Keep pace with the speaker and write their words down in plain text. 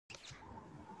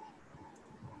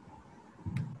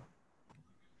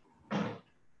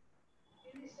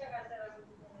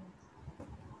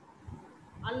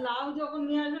আর লাউ যখন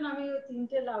নিয়ে আসবেন আমি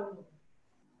 3টে লাউ নেব।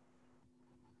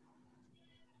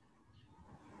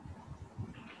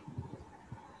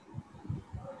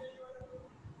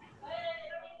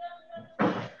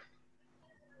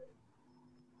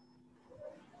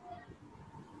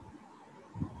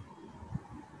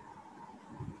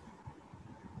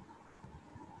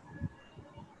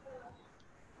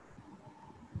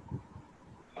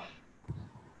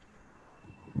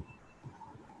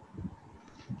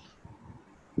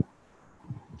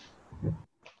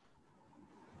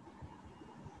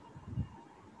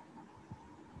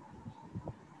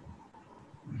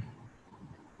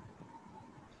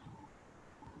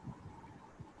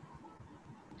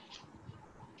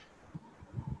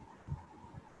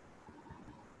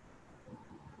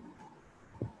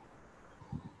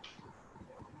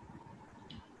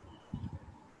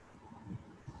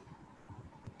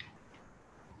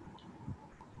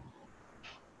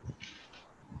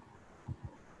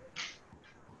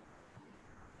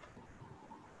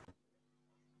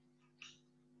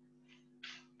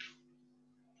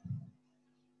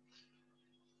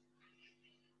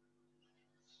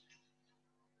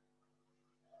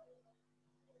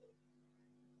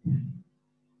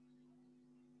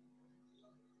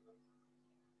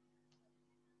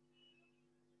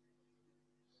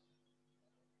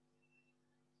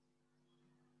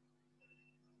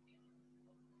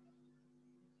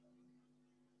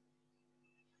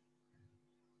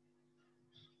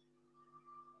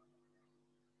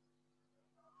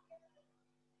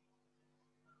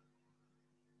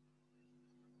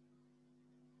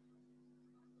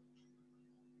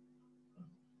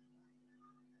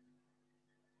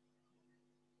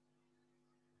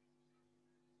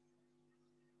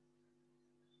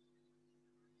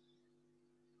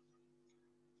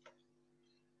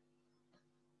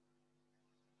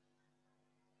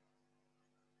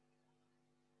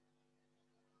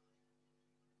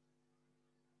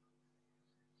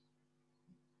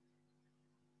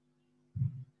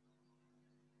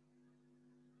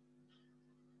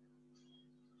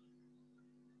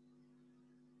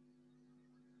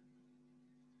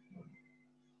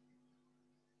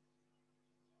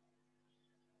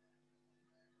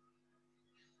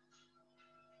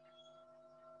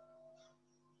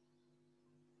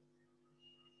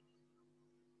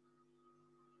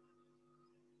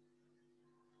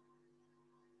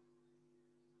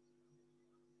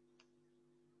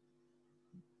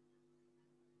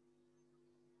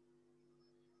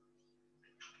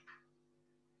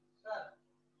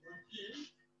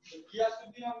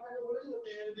 গিয়াসউদ্দিন আপনাকে বলেছিল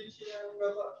পেমেন্ট দিচ্ছি এরকম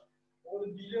ব্যাপার, ওর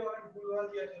বিলে অনেক ভুলভাল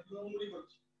দিয়ে আছে, নম্বরই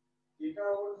করছে, এটা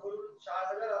ওর ধরুন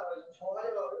 4000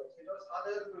 6000 হবে, সেটা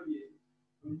 7000 করে দিয়ে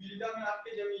বিলটা আমি আটকে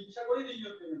যে আমি ইচ্ছা করে দিই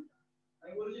পেমেন্টটা,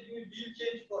 আমি বলেছি তুমি বিল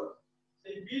চেঞ্জ করো,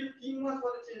 সেই বিল 3 মাস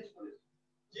পরে চেঞ্জ করেছে,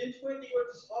 চেঞ্জ করে কি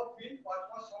করছে সব বিল 5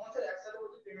 মাস 6 মাসের একসাথে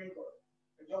বলছে পেমেন্ট করো,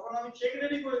 যখন আমি চেক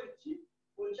রেডি করে দিচ্ছি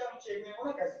বলছে আমি চেক নেব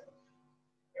না ক্যাশ নেব।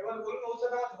 এবার বলুন ওর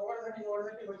সাথে আমার ঝগড়াঝাটি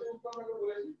হয়েছে, উত্তমকে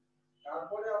বলেছি,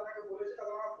 তারপরে আপনাকে বলেছে,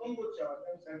 তখন আমার ফোন করছে আবার,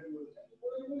 আমি স্যারকে বলেছি,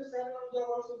 বলে স্যার আমি যা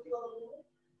বলো সত্যি কথা বলবো।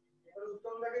 এবার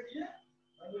উত্তমটাকে দিয়ে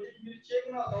আমি বলছি তুমি চেক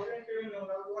নাও তবে আমি পেমেন্ট নেবো,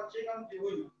 তাহলে তোমার চেক আমি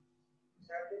দেবোই না,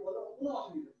 স্যারকে বলো কোনো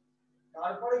অসুবিধা।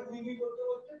 তারপরে গুই গুই করতে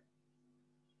করতে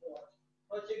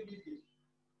চেক দিয়ে দিয়েছি।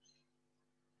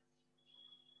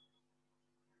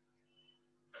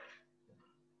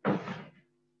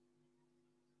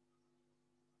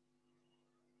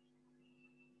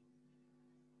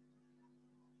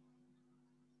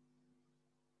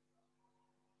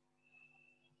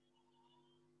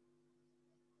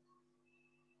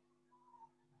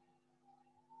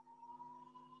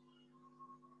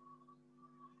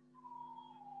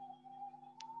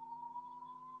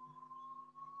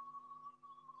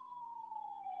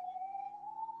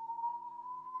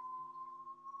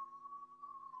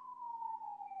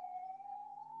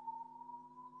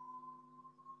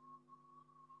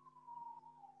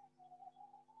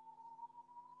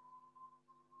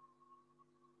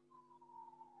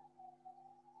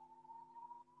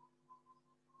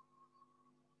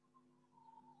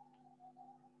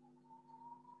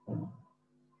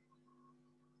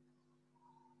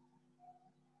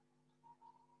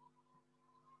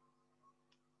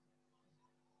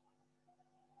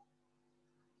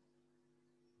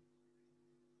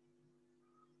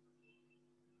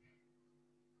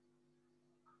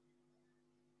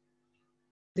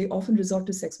 They often resort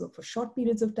to sex work for short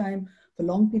periods of time, for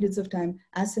long periods of time,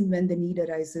 as and when the need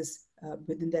arises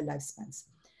within their lifespans.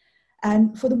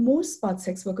 And for the most part,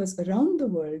 sex workers around the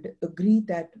world agree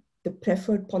that the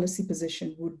preferred policy position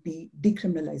would be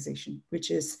decriminalization,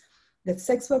 which is that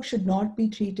sex work should not be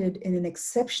treated in an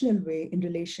exceptional way in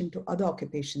relation to other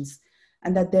occupations,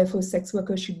 and that therefore sex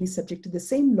workers should be subject to the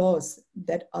same laws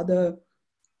that other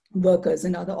workers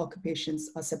in other occupations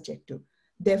are subject to.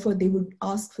 Therefore, they would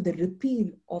ask for the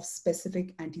repeal of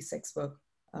specific anti-sex work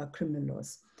criminal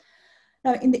laws.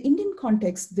 Now, in the Indian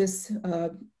context, this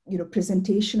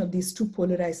presentation of these two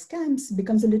polarized camps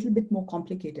becomes a little bit more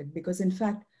complicated because, in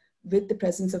fact, with the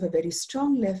presence of a very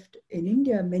strong left in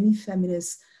India, many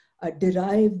feminists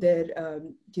derive their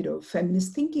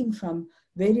feminist thinking from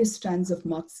various strands of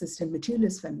Marxist and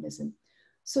materialist feminism.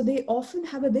 So they often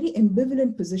have a very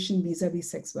ambivalent position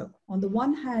vis-a-vis sex work. On the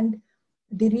one hand,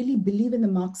 they really believe in the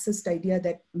Marxist idea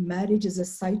that marriage is a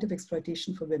site of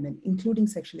exploitation for women, including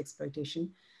sexual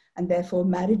exploitation, and therefore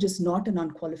marriage is not an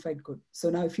unqualified good. So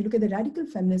now if you look at the radical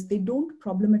feminists, they don't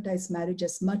problematize marriage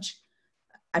as much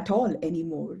at all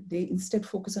anymore. They instead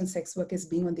focus on sex work as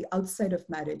being on the outside of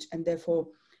marriage and therefore,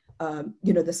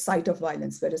 the site of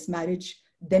violence, whereas marriage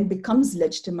then becomes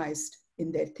legitimized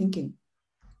in their thinking.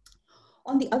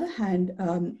 On the other hand,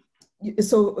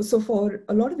 so for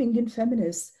a lot of Indian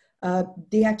feminists,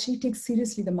 they actually take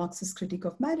seriously the Marxist critique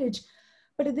of marriage,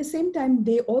 but at the same time,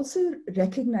 they also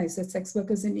recognize that sex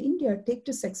workers in India take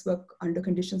to sex work under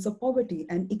conditions of poverty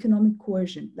and economic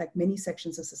coercion, like many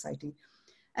sections of society.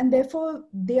 And therefore,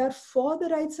 they are for the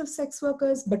rights of sex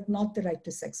workers, but not the right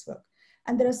to sex work.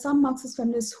 And there are some Marxist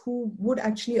feminists who would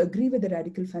actually agree with the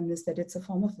radical feminists that it's a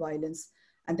form of violence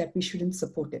and that we shouldn't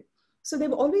support it. So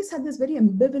they've always had this very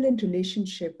ambivalent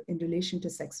relationship in relation to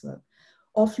sex work.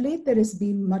 Of late, there has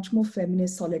been much more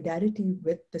feminist solidarity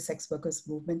with the sex workers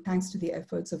movement, thanks to the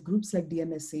efforts of groups like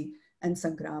DMSC and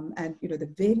Sangram and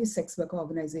the various sex worker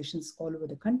organizations all over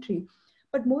the country.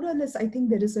 But more or less, I think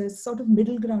there is a sort of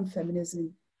middle ground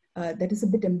feminism that is a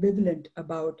bit ambivalent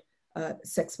about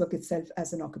sex work itself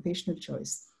as an occupational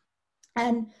choice.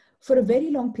 And for a very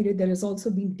long period, there has also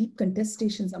been deep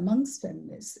contestations amongst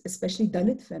feminists, especially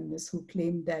Dalit feminists who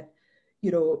claim that,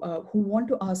 who want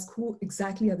to ask who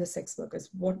exactly are the sex workers,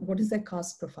 what is their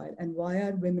caste profile, and why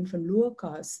are women from lower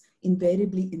castes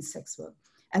invariably in sex work?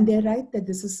 And they're right that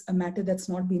this is a matter that's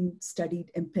not been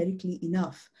studied empirically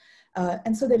enough.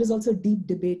 And so there is also deep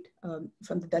debate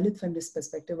from the Dalit feminist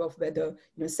perspective of whether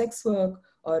sex work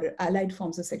or allied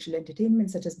forms of sexual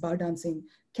entertainment, such as bar dancing,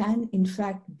 can in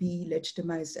fact be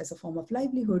legitimized as a form of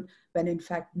livelihood, when in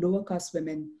fact lower caste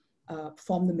women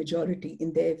form the majority,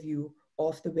 in their view,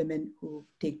 of the women who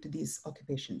take to these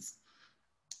occupations.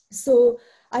 So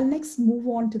I'll next move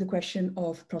on to the question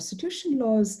of prostitution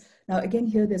laws. Now, again,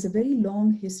 here there's a very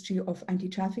long history of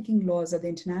anti-trafficking laws at the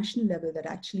international level that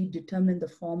actually determine the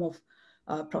form of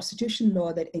prostitution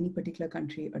law that any particular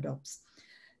country adopts.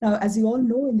 Now, as you all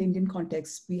know, in the Indian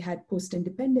context, we had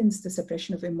post-independence, the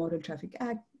Suppression of Immoral Traffic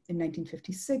Act in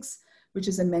 1956, which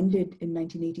is amended in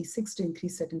 1986 to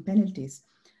increase certain penalties.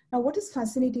 Now, what is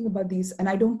fascinating about these, and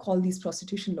I don't call these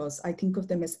prostitution laws, I think of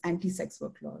them as anti-sex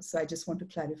work laws. So I just want to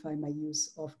clarify my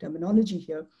use of terminology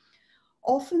here.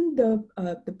 Often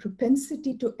the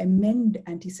propensity to amend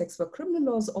anti-sex work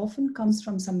criminal laws often comes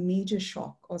from some major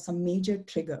shock or some major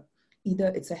trigger. Either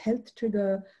it's a health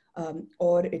trigger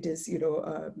or it is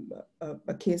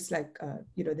a case like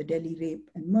the Delhi rape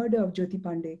and murder of Jyoti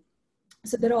Pandey.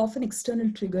 So there are often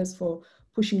external triggers for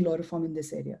pushing law reform in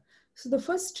this area. So the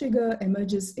first trigger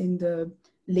emerges in the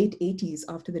late 80s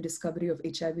after the discovery of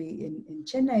HIV in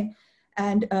Chennai.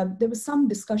 And there was some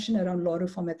discussion around law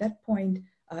reform at that point.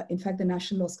 In fact, the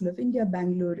National Law School of India,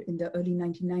 Bangalore, in the early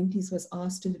 1990s was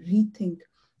asked to rethink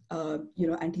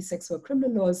anti-sex work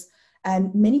criminal laws.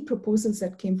 And many proposals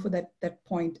that came for that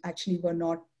point actually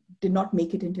did not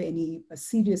make it into any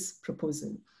serious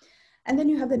proposal. And then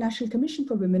you have the National Commission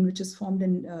for Women, which is formed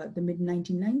in the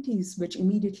mid-1990s, which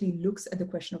immediately looks at the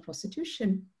question of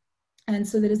prostitution. And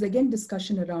so there is again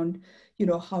discussion around,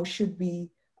 how should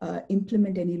we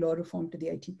implement any law reform to the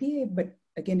ITPA, but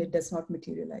again, it does not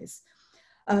materialize.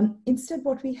 Instead,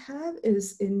 what we have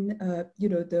is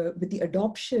with the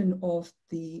adoption of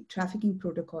the trafficking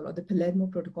protocol, or the Palermo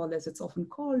Protocol, as it's often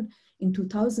called, in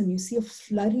 2000, you see a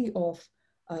flurry of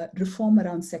reform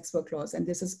around sex work laws, and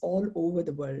this is all over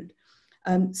the world.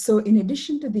 So in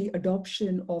addition to the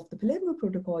adoption of the Palermo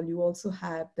Protocol, you also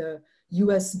have the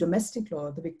US domestic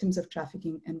law, the Victims of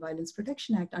Trafficking and Violence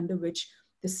Protection Act, under which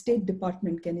the State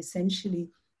Department can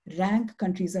essentially rank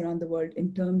countries around the world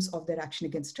in terms of their action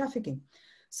against trafficking.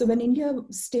 So when India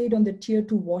stayed on the tier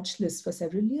 2 watch list for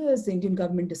several years, the Indian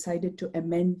government decided to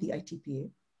amend the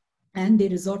ITPA, and they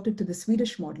resorted to the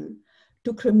Swedish model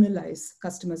to criminalize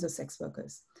customers of sex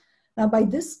workers. Now, by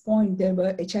this point, there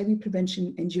were HIV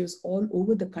prevention NGOs all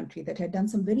over the country that had done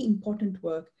some very important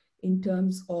work in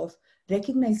terms of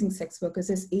recognizing sex workers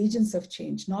as agents of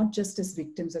change, not just as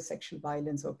victims of sexual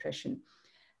violence or oppression.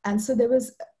 And so there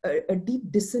was a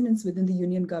deep dissonance within the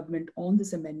union government on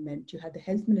this amendment. You had the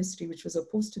health ministry, which was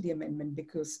opposed to the amendment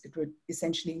because it would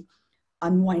essentially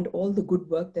unwind all the good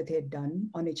work that they had done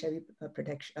on HIV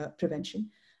prevention.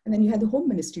 And then you had the home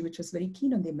ministry, which was very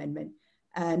keen on the amendment.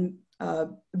 And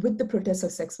with the protests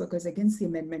of sex workers against the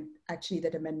amendment, actually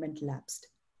that amendment lapsed.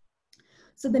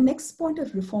 So the next point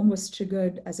of reform was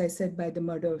triggered, as I said, by the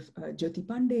murder of Jyoti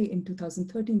Pandey in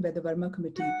 2013, where the Verma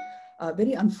Committee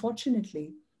very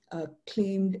unfortunately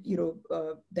claimed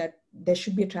that there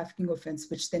should be a trafficking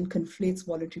offense, which then conflates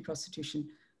voluntary prostitution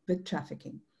with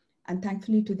trafficking. And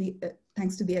thankfully,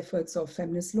 thanks to the efforts of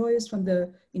feminist lawyers from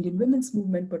the Indian women's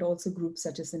movement, but also groups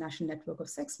such as the National Network of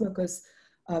Sex Workers,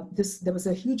 there was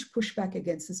a huge pushback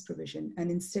against this provision.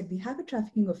 And instead, we have a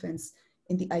trafficking offense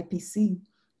in the IPC,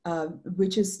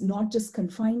 which is not just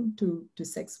confined to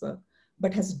sex work,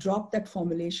 but has dropped that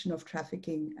formulation of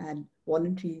trafficking and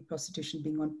voluntary prostitution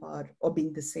being on par or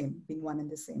being the same, being one and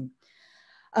the same.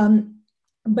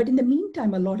 But in the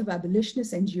meantime, a lot of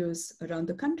abolitionist NGOs around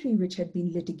the country, which had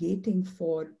been litigating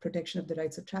for protection of the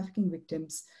rights of trafficking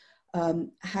victims,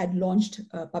 had launched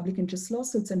public interest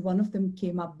lawsuits. And one of them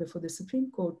came up before the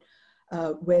Supreme Court,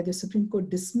 where the Supreme Court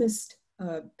dismissed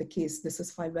the case. This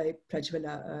was filed by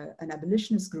Prajwala, an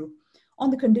abolitionist group, on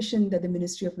the condition that the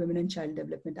Ministry of Women and Child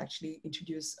Development actually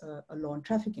introduce a law on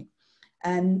trafficking.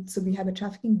 And so we have a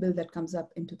trafficking bill that comes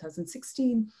up in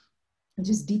 2016, which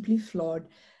is deeply flawed.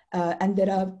 And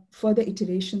there are further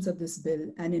iterations of this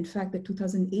bill. And in fact, the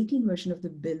 2018 version of the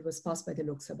bill was passed by the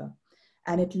Lok Sabha,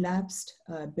 and it lapsed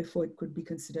before it could be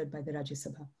considered by the Rajya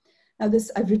Sabha. Now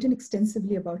I've written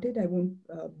extensively about it. I won't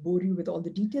bore you with all the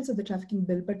details of the trafficking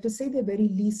bill, but to say the very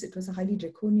least, it was a highly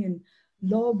draconian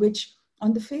law, which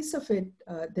on the face of it,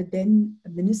 the then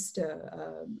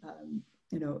minister,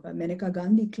 Maneka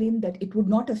Gandhi, claimed that it would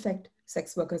not affect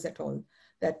sex workers at all,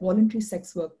 that voluntary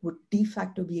sex work would de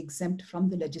facto be exempt from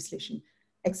the legislation,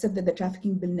 except that the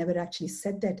trafficking bill never actually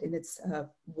said that in its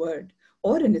word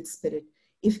or in its spirit.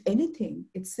 If anything,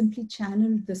 it simply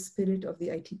channeled the spirit of the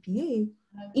ITPA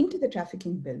into the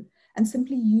trafficking bill and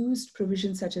simply used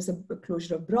provisions such as a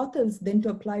closure of brothels then to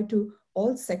apply to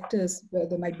all sectors where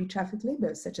there might be traffic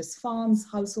labor, such as farms,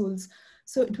 households.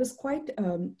 So it was quite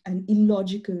an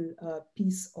illogical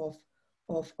piece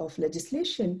of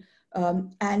legislation.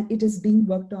 And it is being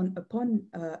worked upon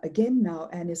again now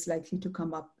and is likely to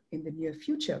come up in the near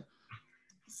future.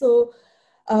 So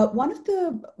one of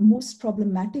the most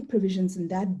problematic provisions in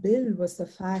that bill was the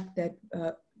fact that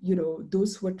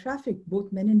those who were trafficked,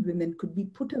 both men and women, could be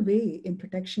put away in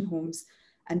protection homes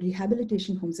and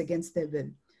rehabilitation homes against their will.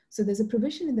 So there's a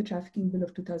provision in the trafficking bill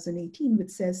of 2018 which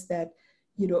says that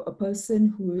a person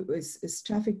who is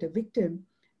trafficked, a victim,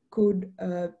 could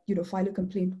file a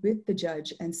complaint with the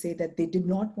judge and say that they did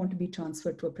not want to be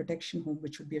transferred to a protection home,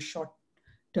 which would be a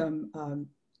short-term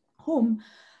home.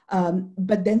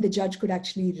 But then the judge could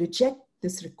actually reject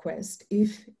this request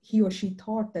if he or she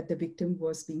thought that the victim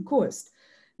was being coerced.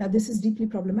 Now, this is deeply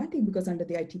problematic because under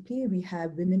the ITPA, we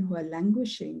have women who are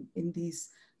languishing in these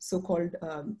so-called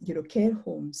care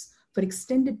homes for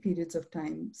extended periods of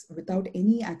time without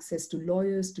any access to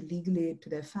lawyers, to legal aid, to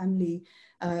their family,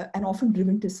 and often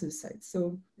driven to suicide.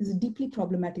 So this is a deeply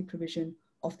problematic provision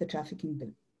of the trafficking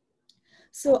bill.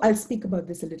 So I'll speak about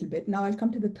this a little bit. Now I'll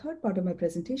come to the third part of my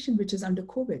presentation, which is under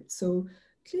COVID. So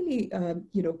clearly,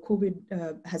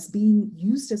 COVID has been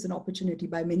used as an opportunity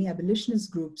by many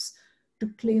abolitionist groups to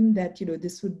claim that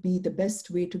this would be the best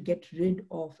way to get rid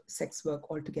of sex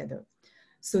work altogether.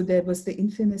 So there was the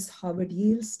infamous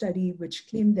Harvard-Yale study, which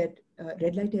claimed that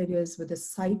red light areas were the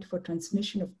site for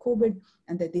transmission of COVID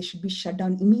and that they should be shut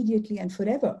down immediately and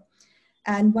forever.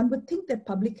 And one would think that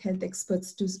public health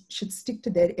experts should stick to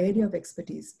their area of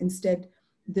expertise. Instead,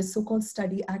 this so-called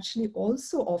study actually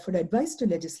also offered advice to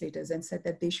legislators and said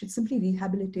that they should simply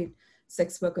rehabilitate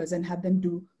sex workers and have them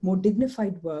do more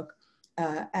dignified work,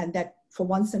 and that for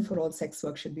once and for all, sex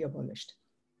work should be abolished.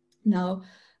 Now,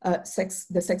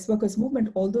 the sex workers movement,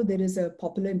 although there is a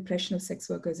popular impression of sex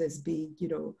workers as being,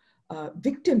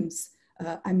 victims,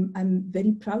 I'm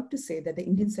very proud to say that the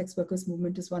Indian sex workers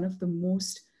movement is one of the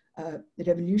most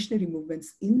revolutionary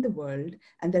movements in the world.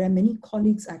 And there are many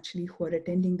colleagues actually who are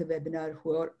attending the webinar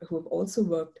who have also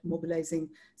worked mobilizing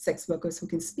sex workers who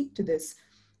can speak to this.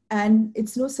 And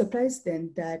it's no surprise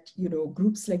then that,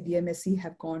 groups like DMSE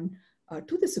have gone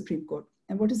to the Supreme Court.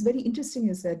 And what is very interesting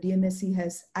is that DMSE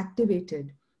has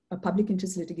activated a public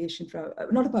interest litigation,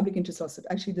 not a public interest lawsuit.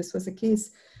 Actually, this was a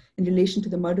case in relation to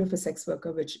the murder of a sex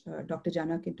worker, which Dr.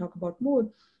 Jana can talk about more.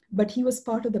 But he was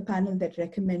part of the panel that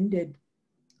recommended,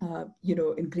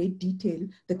 in great detail,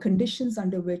 the conditions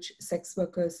under which sex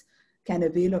workers can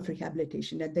avail of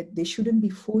rehabilitation, and that they shouldn't be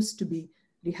forced to be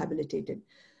rehabilitated.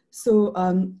 So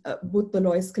both the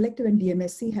Lawyers Collective and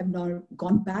DMSC have now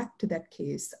gone back to that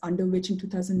case, under which in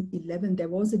 2011 there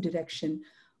was a direction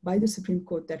by the Supreme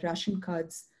Court that ration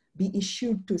cards be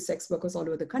issued to sex workers all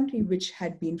over the country, which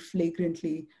had been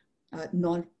flagrantly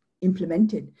not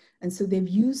implemented. And so they've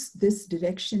used this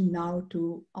direction now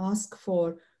to ask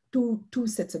for two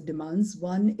sets of demands.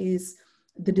 One is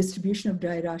the distribution of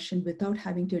dry ration without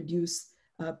having to adduce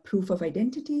proof of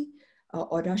identity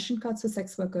or ration cards for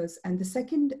sex workers. And the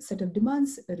second set of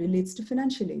demands relates to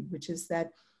financial aid, which is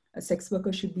that a sex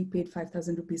worker should be paid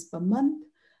 5,000 rupees per month.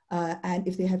 And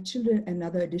if they have children,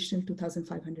 another additional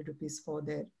 2,500 rupees for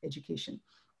their education.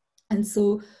 And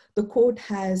so the court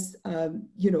has,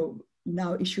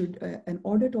 now issued an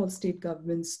order to all state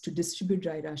governments to distribute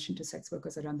dry ration to sex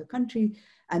workers around the country,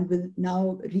 and will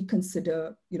now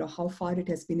reconsider, how far it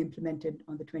has been implemented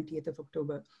on the 20th of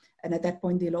October. And at that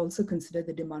point, they'll also consider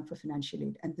the demand for financial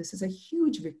aid. And this is a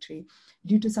huge victory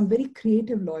due to some very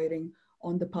creative lawyering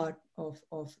on the part of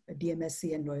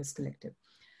DMSC and Lawyers Collective.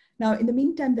 Now, in the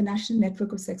meantime, the National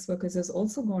Network of Sex Workers has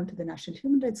also gone to the National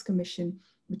Human Rights Commission,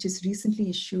 which has recently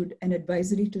issued an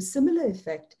advisory to similar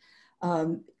effect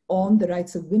on the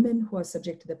rights of women who are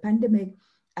subject to the pandemic.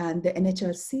 And the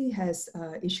NHRC has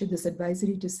issued this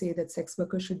advisory to say that sex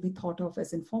workers should be thought of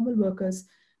as informal workers.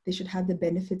 They should have the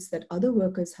benefits that other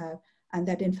workers have, and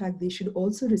that in fact, they should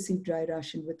also receive dry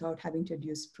ration without having to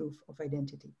adduce proof of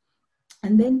identity.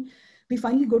 And then we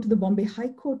finally go to the Bombay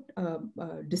High Court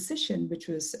decision, which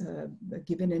was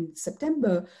given in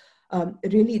September.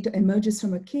 Really, it emerges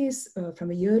from a case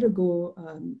from a year ago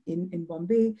in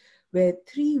Bombay, where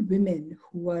 3 women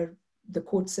who are, the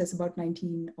court says, about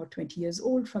 19 or 20 years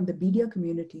old, from the BDA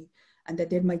community, and that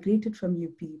they'd migrated from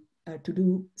UP to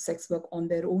do sex work on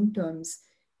their own terms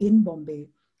in Bombay.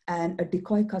 And a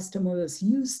decoy customer was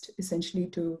used essentially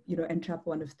to entrap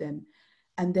one of them.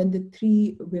 And then the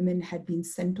 3 women had been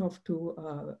sent off to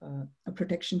a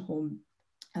protection home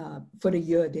for a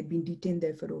year. They'd been detained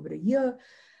there for over a year.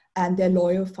 And their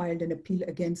lawyer filed an appeal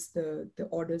against the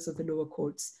orders of the lower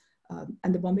courts.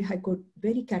 And the Bombay High Court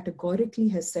very categorically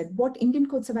has said what Indian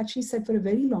courts have actually said for a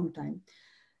very long time,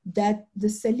 that the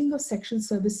selling of sexual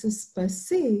services per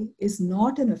se is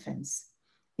not an offense.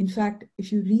 In fact,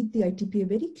 if you read the ITPA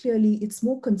very clearly, it's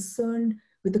more concerned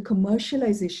with the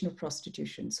commercialization of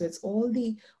prostitution. So it's all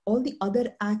the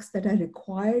other acts that are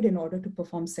required in order to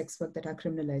perform sex work that are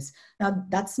criminalized. Now,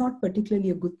 that's not particularly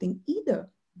a good thing either,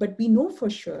 but we know for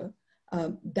sure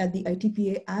that the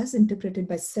ITPA, as interpreted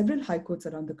by several high courts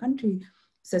around the country,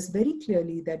 says very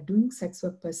clearly that doing sex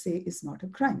work per se is not a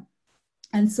crime.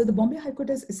 And so the Bombay High Court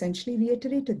has essentially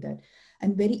reiterated that,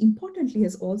 and very importantly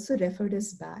has also referred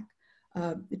us back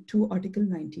to Article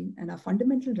 19 and our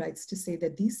fundamental rights to say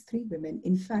that these 3 women,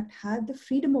 in fact, had the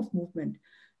freedom of movement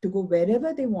to go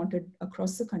wherever they wanted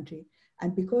across the country.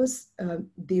 And because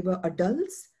they were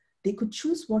adults, they could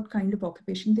choose what kind of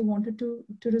occupation they wanted to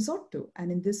resort to.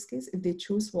 And in this case, if they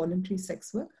chose voluntary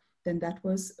sex work, then that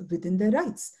was within their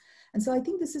rights. And so I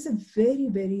think this is a very,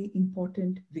 very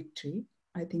important victory,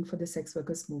 I think, for the sex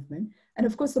workers movement. And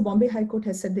of course, the Bombay High Court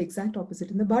has said the exact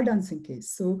opposite in the bar dancing case.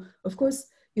 So of course,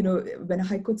 when a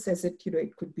high court says it,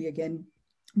 it could be, again,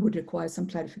 would require some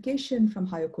clarification from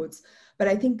higher courts. But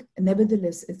I think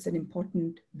nevertheless, it's an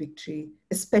important victory,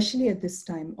 especially at this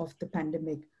time of the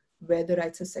pandemic, where the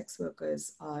rights of sex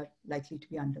workers are likely to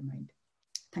be undermined.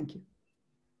 Thank you.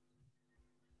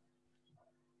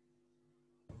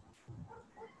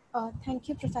 Thank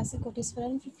you, Professor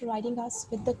Kotiswaran, for providing us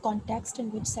with the context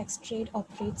in which sex trade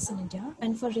operates in India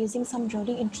and for raising some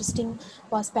really interesting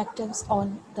perspectives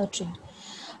on the trade.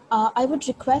 I would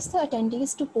request the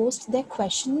attendees to post their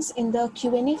questions in the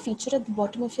Q&A feature at the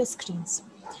bottom of your screens.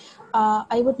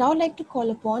 I would now like to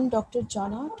call upon Dr.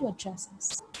 Jana to address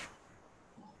us.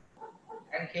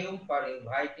 Thank you for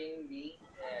inviting me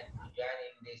to join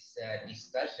in this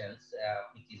discussions,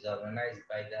 which is organized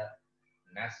by the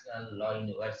National Law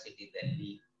University,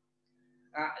 Delhi.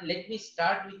 Let me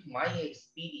start with my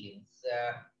experience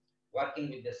working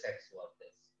with the sex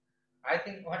workers. I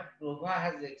think what Prabha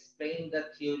has explained, the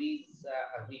theories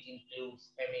which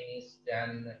includes feminist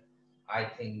and I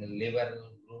think labor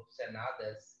groups and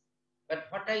others. But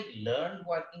what I learned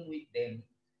working with them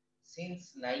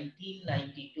since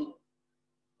 1992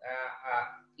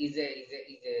 is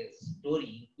a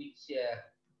story which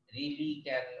really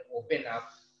can open up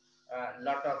a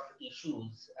lot of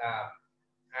issues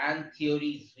and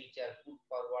theories which are put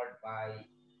forward by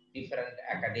different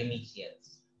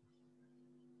academicians.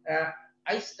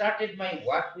 I started my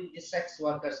work with the sex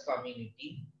workers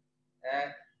community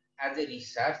as a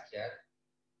researcher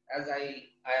as I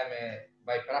am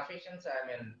by professions,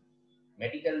 I am a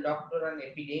medical doctor and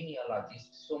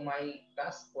epidemiologist. So my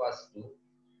task was to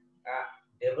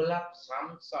develop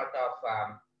some sort of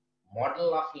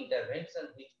model of intervention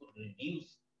which could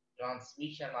reduce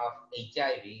transmission of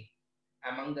HIV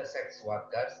among the sex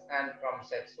workers and from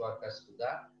sex workers to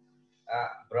the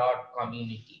broad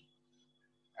community.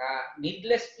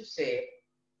 Needless to say,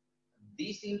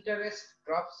 this interest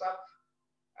crops up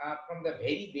from the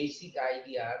very basic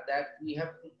idea that we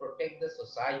have to protect the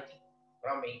society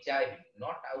from HIV,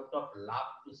 not out of love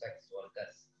to sex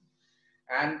workers.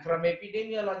 And from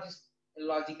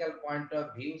epidemiological point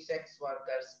of view, sex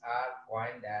workers are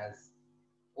coined as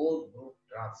core group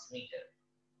transmitter.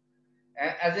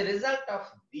 As a result of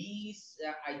these,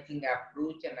 I think,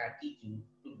 approach and attitude,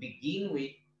 to begin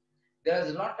with, there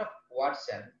is a lot of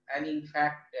coercion, and in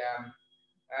fact,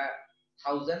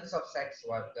 thousands of sex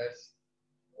workers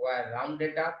were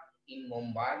rounded up in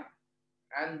Mumbai,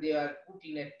 and they were put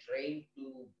in a train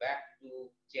back to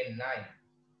Chennai,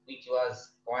 which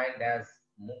was coined as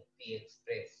Mukti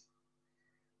Express.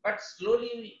 But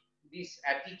slowly, this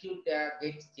attitude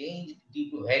gets changed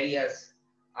due to various,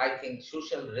 I think,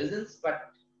 social reasons. But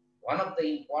one of the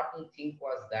important things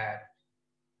was that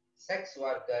sex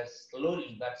workers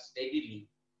slowly but steadily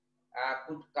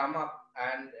could come up,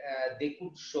 and they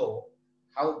could show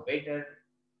how better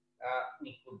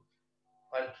we could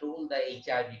control the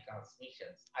HIV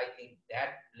transmissions. I think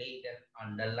that played an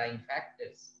underlying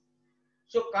factors.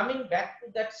 So coming back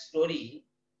to that story,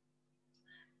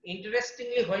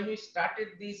 interestingly, when we started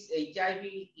this HIV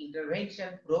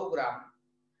intervention program,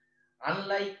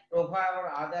 unlike Prabha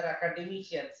or other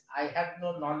academicians, I had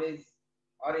no knowledge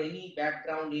or any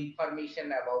background information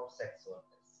about sex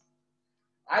workers.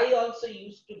 I also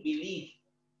used to believe,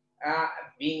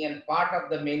 being a part of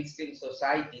the mainstream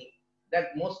society,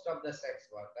 that most of the sex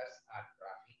workers are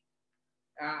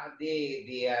trafficked.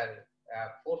 They are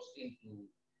forced into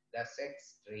the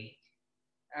sex trade,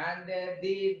 and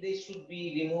they should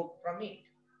be removed from it.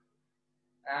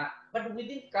 But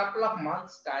within a couple of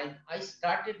months' time, I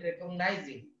started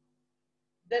recognizing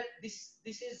that this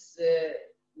is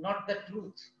not the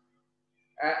truth.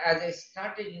 As I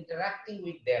started interacting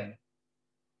with them,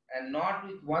 and not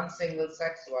with one single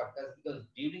sex workers, because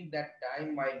during that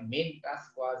time my main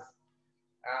task was,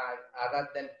 other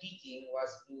than teaching, was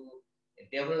to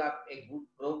develop a good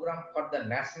program for the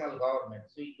national government.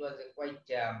 So it was a quite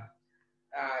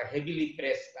heavily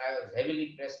pressed. I was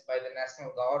heavily pressed by the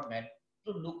national government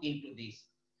to look into this.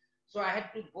 So I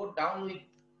had to go down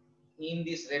in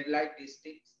these red light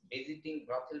districts, visiting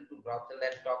brothel to brothel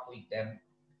and talk with them.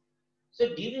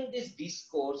 So during this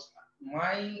discourse,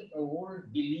 my whole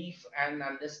belief and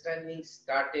understanding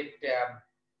started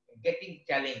getting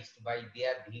challenged by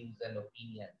their views and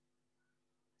opinion.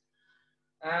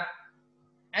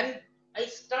 And I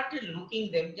started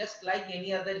looking them just like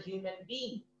any other human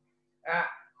being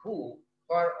who,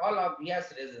 for all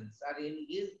obvious reasons, are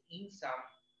engaged in some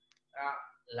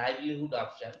livelihood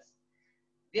options.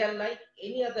 They are like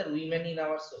any other women in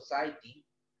our society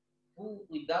who,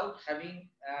 without having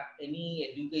any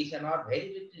education or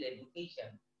very little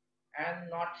education, and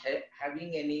not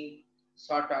having any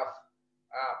sort of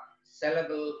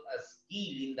sellable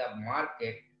skill in the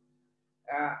market,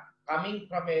 coming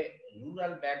from a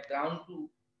rural background to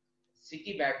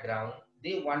city background,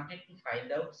 they wanted to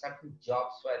find out certain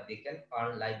jobs where they can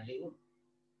earn livelihood.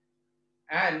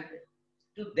 And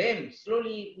to them,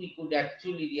 slowly we could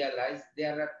actually realize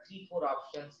there are 3-4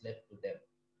 options left to them.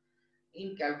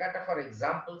 In Calcutta, for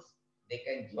example, they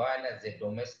can join as a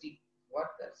domestic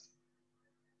workers,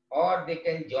 or they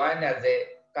can join as a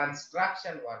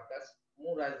construction workers,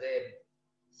 more as a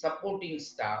supporting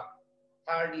staff.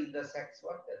 Third is the sex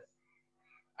workers.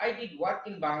 I did work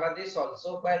in Bangladesh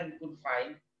also, where we could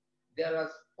find there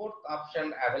was 4th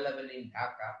option available in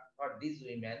Dhaka for these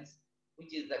women,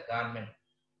 which is the garment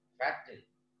factory.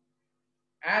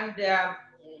 And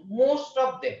most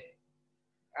of them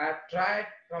tried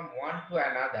from one to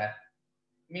another.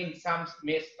 I mean, some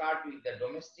may start with the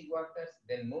domestic workers,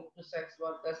 then move to sex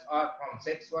workers, or from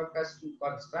sex workers to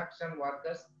construction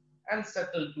workers, and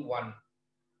settle to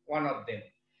one of them.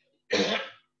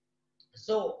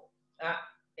 So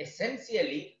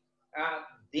essentially,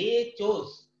 they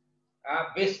chose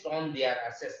based on their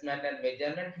assessment and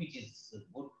measurement, which is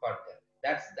good for them.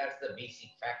 That's the basic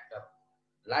fact of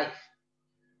life.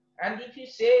 And if you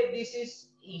say this is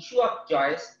issue of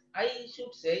choice, I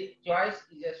should say choice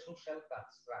is a social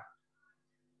construct.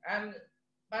 And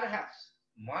perhaps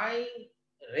my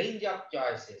range of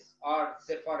choices, or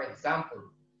say for example,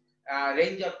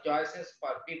 range of choices for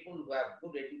people who have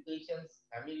good educations,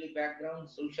 family background,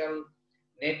 social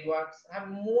networks have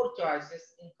more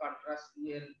choices in contrast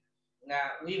to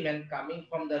women coming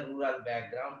from the rural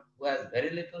background who has very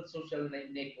little social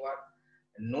network,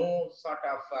 no sort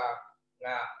of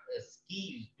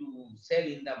skill to sell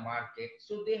in the market.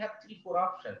 So they have 3-4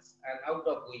 options, and out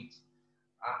of which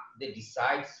they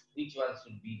decide which one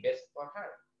should be best for her.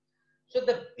 So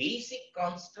the basic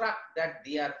construct that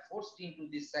they are forced into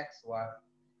this sex work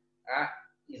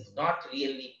is not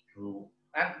really true,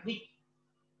 and which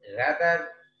rather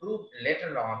proved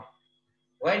later on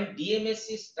when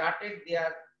DMSC started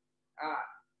their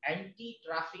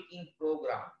anti-trafficking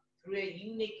program through a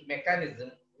unique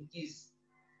mechanism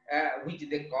which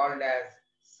they called as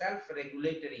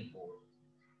self-regulatory board.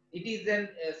 It is a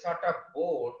sort of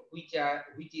board which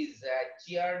is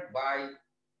chaired by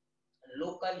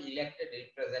local elected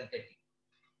representative.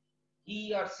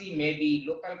 He or she may be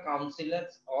local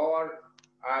councillors or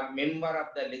a member of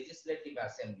the legislative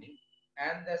assembly,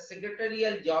 and the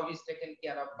secretarial job is taken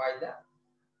care of by the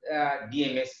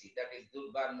DMSC, that is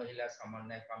Durbar Mahila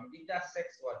Samanaya Committee, the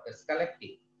sex workers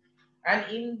collective. And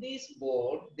in this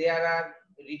board, there are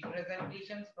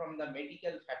representations from the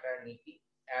medical fraternity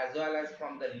as well as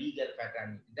from the legal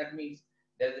fraternity. That means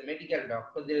there is a medical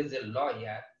doctor, there is a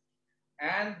lawyer,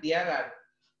 and there are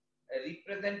a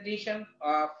representation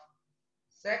of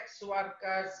sex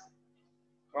workers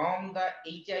from the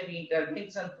HIV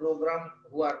intervention program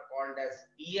who are called as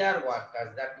peer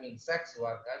workers, that means sex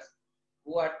workers,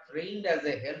 who are trained as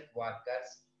a health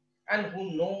workers and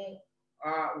who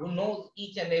knows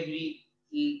each and every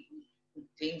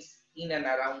things in and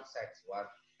around sex work.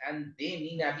 And then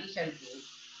in addition to,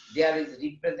 there is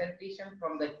representation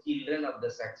from the children of the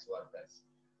sex workers.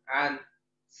 And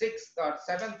 6th or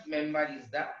 7th member is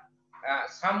the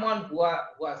someone who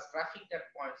was trafficked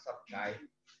at points of time,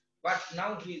 but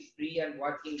now he is free and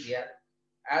working there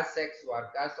as sex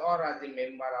workers or as a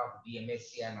member of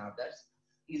DMSC and others.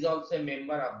 Is also a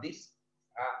member of this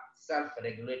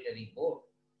self-regulatory board.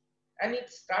 And it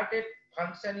started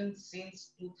functioning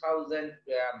since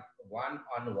 2001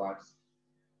 onwards.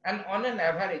 And on an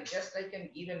average, just I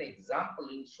can give an example,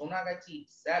 in Sonagachi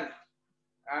itself,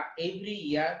 every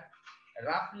year,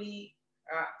 roughly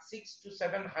 600 to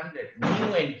 700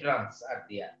 new entrants are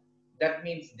there. That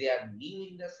means they are new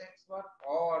in the sex work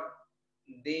or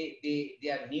they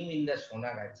are new in the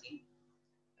Sonagachi.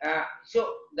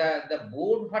 So the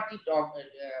board, what it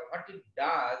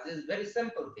does is very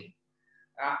simple thing.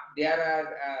 There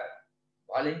are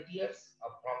volunteers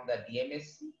from the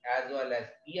DMSC as well as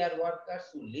peer workers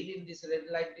who live in these red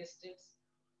light districts.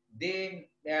 They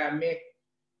make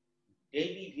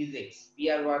daily visits.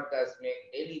 Peer workers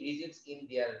make daily visits in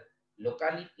their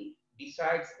locality.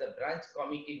 Besides the branch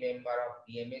committee member of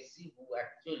DMSC who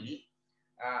actually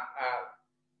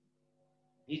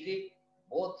visit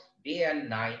both day and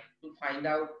night to find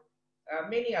out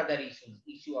many other issues,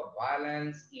 issue of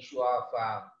violence, issue of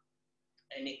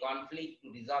any conflict,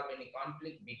 to resolve any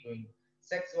conflict between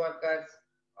sex workers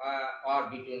or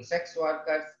between sex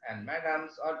workers and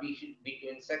madams or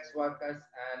between sex workers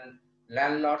and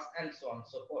landlords and so on and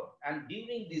so forth. And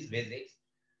during these visits,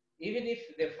 even if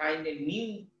they find a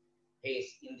new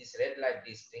face in these red light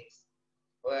districts,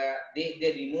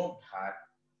 they removed her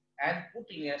and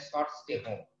put in a short stay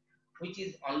home, which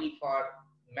is only for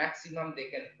maximum they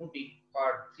can put it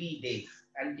for 3 days.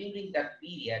 And during that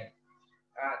period,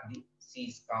 she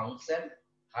is counseled.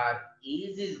 Her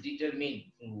age is determined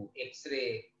through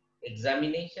X-ray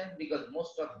examination because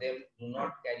most of them do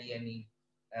not carry any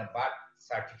birth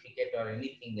certificate or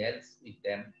anything else with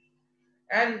them.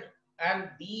 And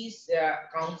these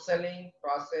counseling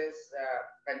process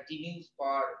continues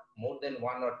for more than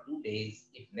 1 or 2 days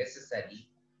if necessary,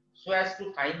 so as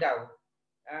to find out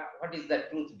what is the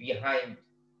truth behind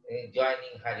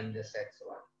joining her in the sex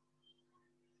work.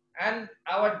 And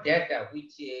our data,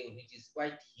 which is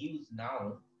quite huge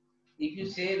now, if you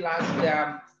say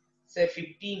last say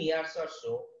 15 years or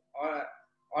so, or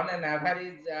on an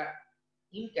average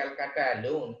in Calcutta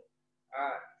alone,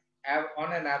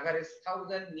 on an average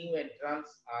 1,000 new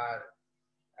entrants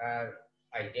are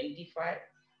identified,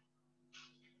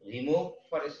 removed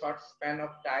for a short span of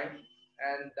time,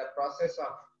 and the process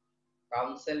of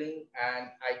counseling and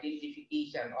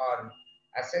identification or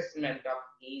assessment of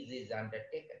age is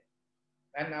undertaken.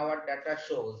 And our data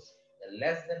shows that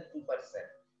less than 2%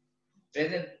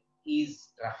 present is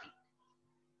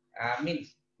trafficked,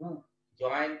 means who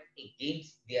joined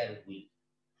against their will.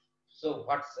 So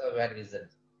what's our result?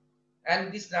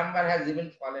 And this number has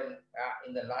even fallen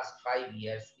in the last 5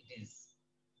 years. It is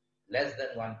less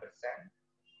than 1%.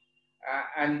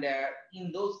 And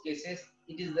in those cases,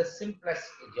 it is the simplest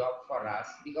job for us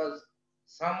because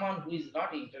someone who is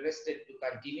not interested to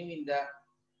continue in the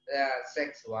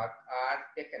sex work are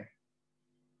taken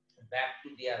back to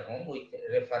their home with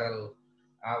referral,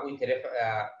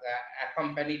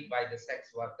 accompanied by the sex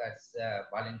workers,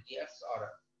 volunteers,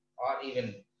 or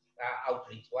even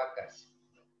outreach workers.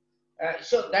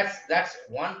 So that's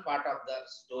one part of the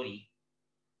story.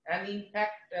 And in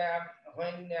fact,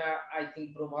 when I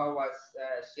think Prabha was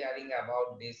sharing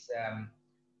about this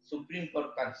Supreme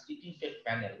Court constituted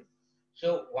panel,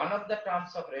 so one of the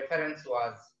terms of reference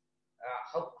was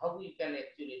how we can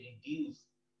actually reduce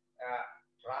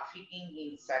trafficking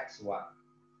in sex work.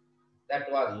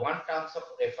 That was one terms of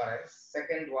reference.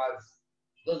 Second was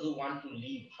those who want to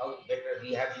leave, how better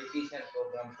rehabilitation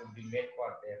program could be made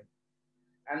for them.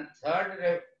 And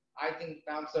third, I think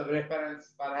terms of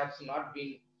reference perhaps not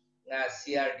being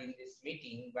shared in this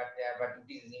meeting, but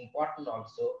it is important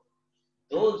also.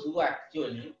 Those who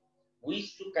actually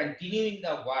wish to continue in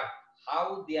the work,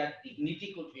 how their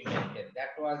dignity could be maintained.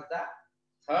 That was the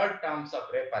third terms of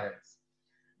reference.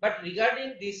 But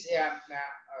regarding this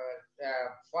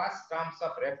first terms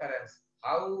of reference,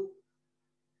 how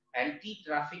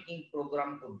anti-trafficking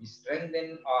program could be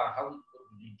strengthened or how it could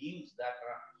reduce the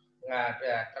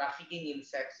trafficking in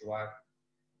sex work,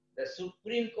 the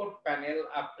Supreme Court panel,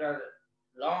 after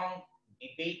long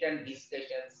debate and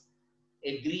discussions,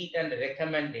 agreed and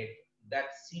recommended that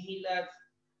similar,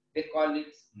 they call it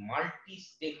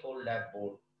multi-stakeholder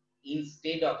board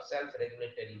instead of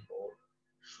self-regulatory board,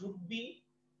 should be,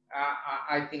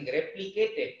 I think,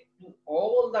 replicated to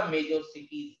all the major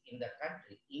cities in the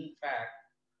country. In fact,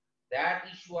 that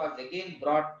issue was again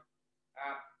brought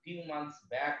a few months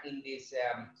back in this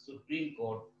Supreme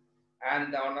Court,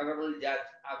 and the Honorable Judge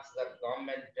asked the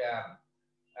government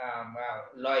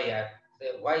lawyer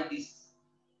why this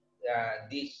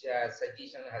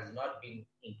suggestion has not been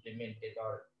implemented,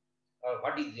 or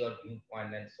what is your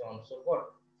viewpoint, and so on and so forth.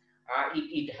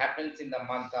 It happens in the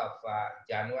month of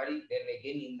January, then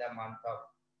again in the month of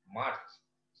March.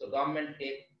 So government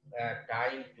take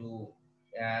time to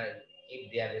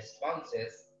give their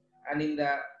responses, and in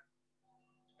the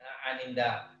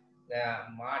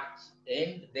March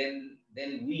end, then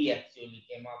we actually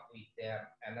came up with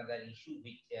another issue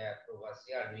which Prabha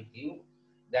shared with you,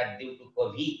 that due to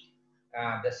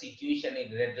COVID, the situation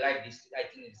in red light district, I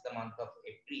think it's the month of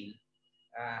April,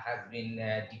 has been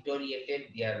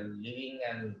deteriorated. Their living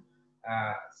and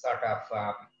sort of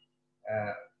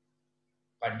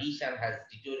condition has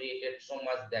deteriorated so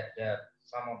much that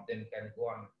some of them can go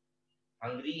on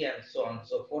hungry and so on and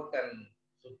so forth, and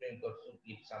Supreme Court should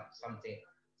give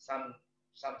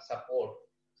some support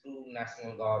through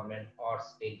national government or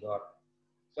state government.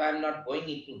 So I'm not going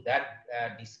into that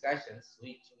discussions,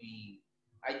 which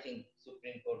I think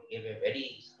Supreme Court gave a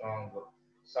very strong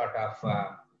sort of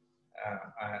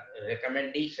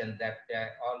recommendation that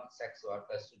all sex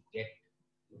workers should get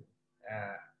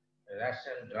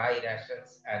dry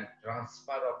rations and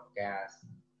transfer of cash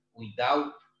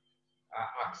without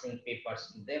asking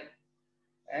papers to them.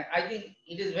 I think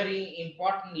it is very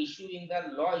important issue in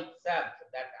the law itself,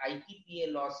 that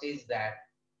ITPA law says that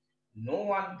no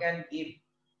one can give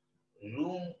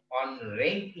room on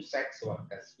rent to sex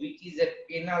workers, which is a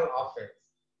penal offense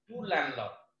to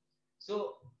landlord.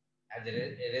 So as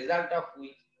a result of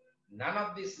which, none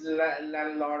of these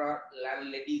landlord or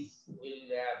landladies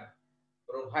will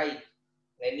provide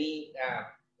any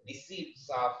receipts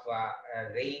of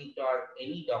rent or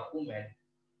any document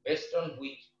based on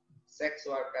which sex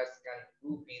workers can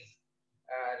prove his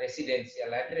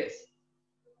residential address.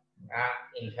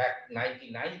 In fact,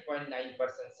 99.9%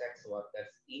 sex workers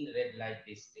in red light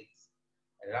districts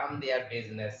run their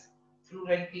business through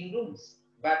renting rooms,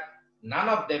 but none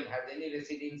of them has any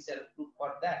residential proof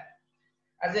for that.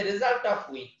 As a result of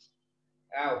which,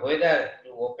 whether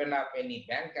to open up any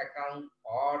bank account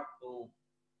or to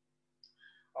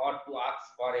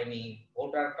ask for any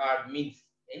voter card, means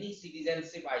any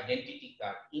citizenship identity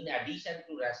card in addition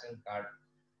to ration card,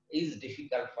 is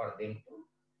difficult for them to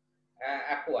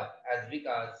acquire, as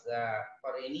because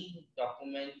for any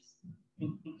documents,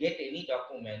 to get any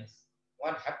documents,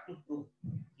 one have to prove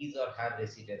his or her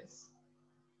residence,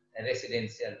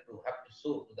 residential proof, have to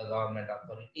show to the government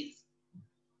authorities.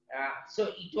 So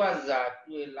it was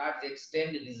to a large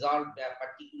extent resolved,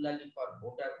 particularly for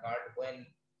voter card, when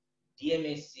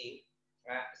DMSC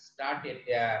started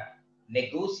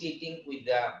negotiating with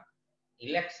the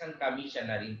election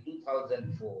commissioner in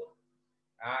 2004.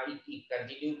 It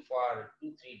continued for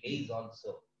 2-3 days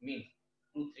also. Means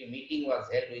 2-3 meeting was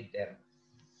held with them.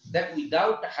 That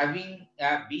without having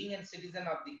being a citizen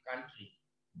of the country,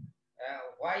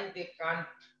 why they can't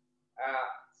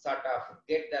sort of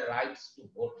get the rights to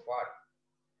vote for.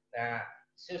 Uh,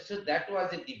 so that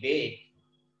was a debate,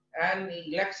 and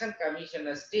election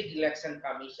commissioners, state election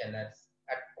commissioners,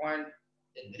 at point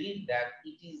agreed that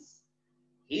it is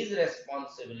his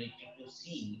responsibility to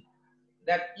see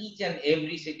that each and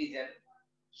every citizen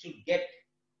should get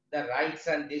the rights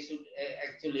and they should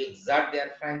actually exert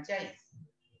their franchise.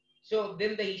 So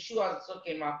then the issue also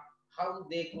came up how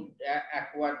they could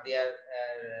acquire their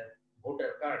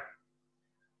voter card.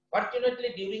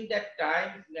 Fortunately, during that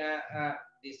time,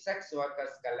 the sex workers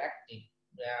collective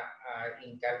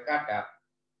in Calcutta,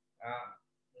 uh,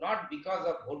 not because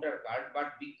of voter card,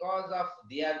 but because of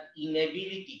their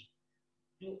inability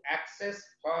to access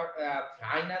for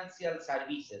financial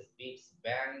services, be it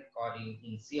bank or in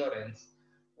insurance,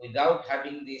 without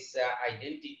having this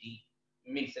identity,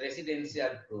 means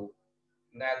residential proof.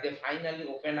 Now they finally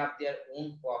open up their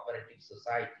own cooperative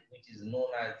society, which is known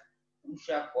as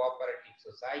USA Cooperative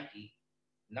Society.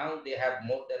 Now they have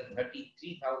more than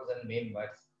 33,000 members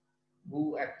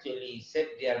who actually set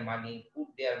their money, put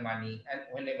their money, and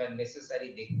whenever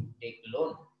necessary, they could take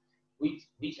loan,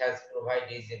 which has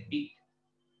provided a big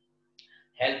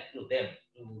help to them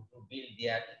to build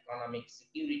their economic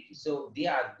security. So they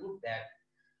are good that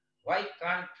why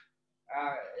can't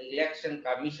election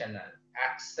commissioner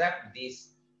accept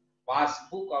this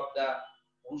passbook of the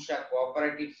Usha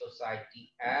Cooperative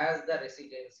Society as the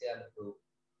residential proof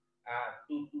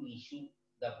to issue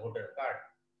the voter card.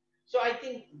 So I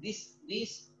think this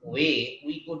way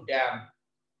we could,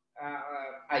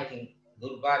 I think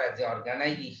Durbar as a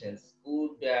organizations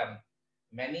could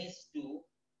manage to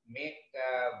make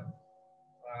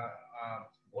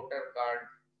voter card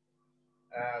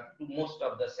to most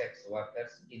of the sex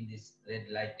workers in these red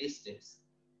light districts.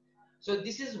 So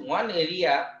this is one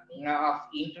area of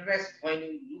interest when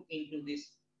you look into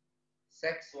this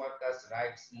sex workers'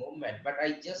 rights movement. But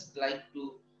I just like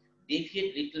to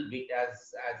deviate little bit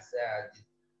as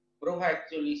Prabha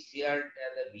actually shared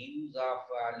the views of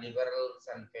liberals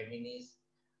and feminists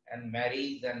and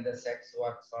marriage and the sex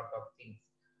work sort of things.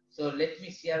 So let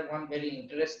me share one very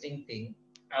interesting thing.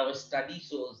 Our study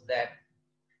shows that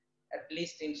at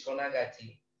least in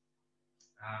Sonagachi,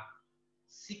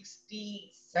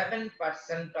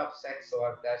 67% of sex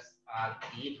workers are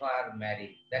ever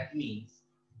married. That means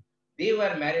they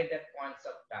were married at points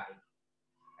of time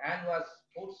and was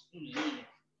forced to leave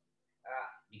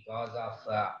because of,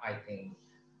 I think,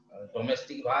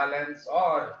 domestic violence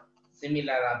or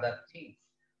similar other things.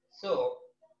 So,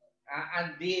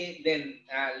 and they then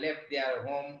left their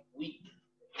home with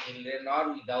children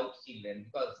or without children,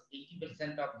 because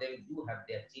 80% of them do have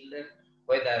their children,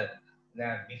 whether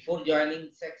before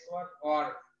joining sex work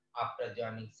or after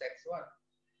joining sex work.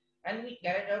 And we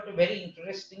carried out a very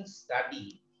interesting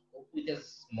study with a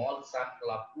small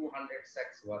sample of 200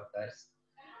 sex workers,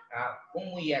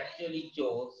 whom we actually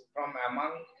chose from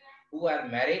among who are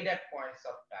married at points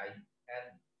of time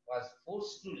and was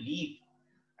forced to leave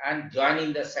and join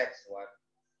in the sex work,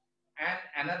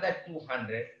 and another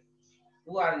 200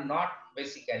 who are not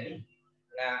basically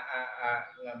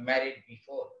married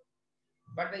before.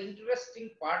 But the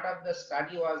interesting part of the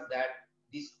study was that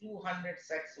these 200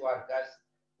 sex workers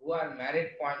who are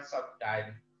married points of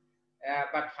time,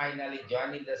 but finally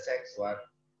joining the sex work.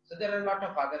 So there are a lot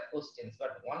of other questions,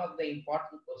 but one of the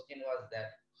important question was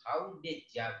that how they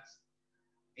judge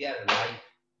their life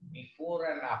before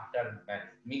and after marriage,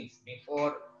 means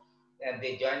before and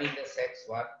they join in the sex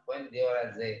work, when they were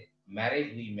as a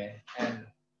married women, and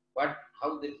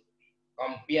how they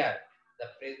compare the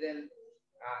present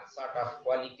sort of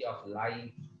quality of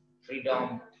life,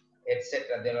 freedom,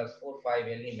 etc. There was 4-5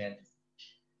 elements,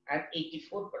 and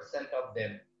 84% of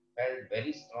them felt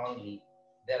very strongly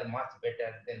they are much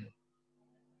better than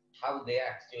how they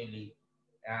actually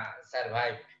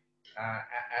survived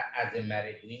as a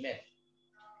married women.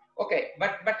 Okay,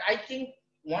 but I think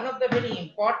one of the very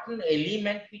important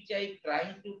element which I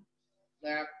trying to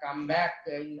come back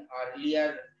in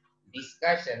earlier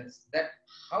discussions, that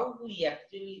how we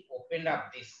actually open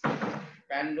up this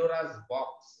Pandora's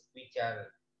box, which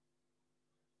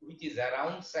is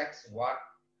around sex work,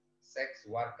 sex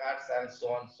workers, and so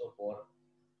on and so forth.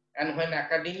 And when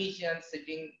academicians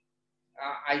sitting,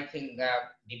 I think,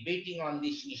 debating on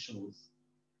these issues,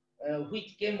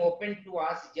 which came open to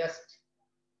us just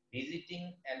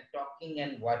visiting and talking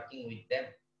and working with them.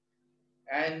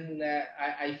 And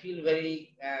I feel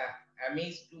very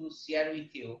amazed to share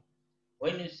with you,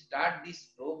 when you start this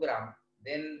program,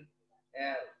 then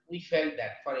we felt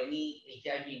that for any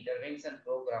HIV intervention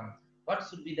program, what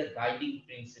should be the guiding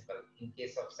principle in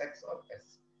case of sex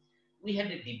workers? We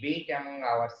had a debate among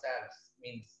ourselves,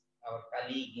 means our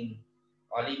colleague in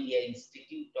All India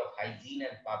Institute of Hygiene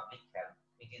and Public Health,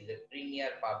 which is a premier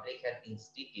public health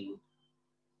institute,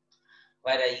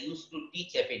 where I used to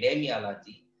teach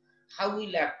epidemiology, how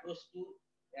we'll approach to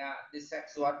the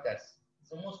sex workers.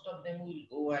 So most of them will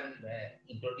go and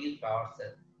introduce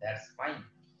ourselves. That's fine.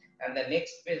 And the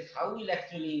next phase, how we'll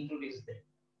actually introduce them.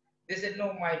 They said,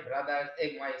 no, my brothers,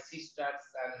 my sisters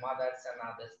and mothers and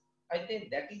others. I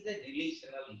think that is a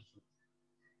relational issue.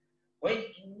 When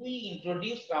we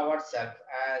introduced ourselves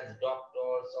as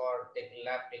doctors or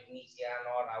lab technician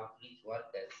or outreach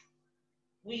workers,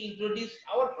 we introduce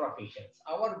our professions,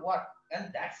 our work,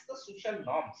 and that's the social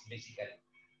norms basically.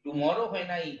 Tomorrow, when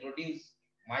I introduce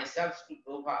myself to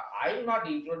Prabha, I will not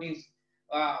introduce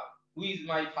who is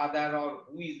my father or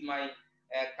who is my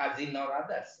cousin or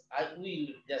others. I will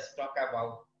just talk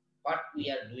about what we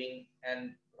are doing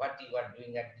and what you are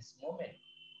doing at this moment.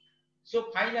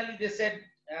 So finally, they said,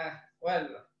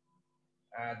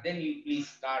 then you please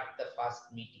start the first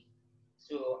meeting.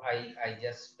 So I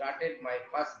just started my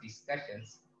first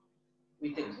discussions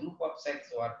with a group of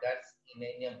sex workers in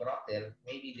a brothel.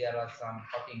 Maybe there are some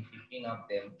 14, 15 of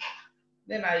them.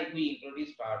 Then we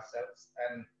introduced ourselves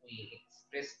and we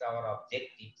expressed our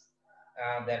objectives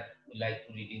that we like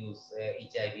to reduce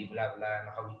HIV, blah, blah, and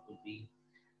how it could be.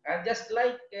 And just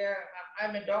like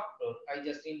I'm a doctor, I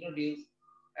just introduced,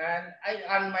 and I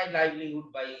earn my livelihood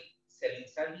by selling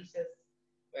services,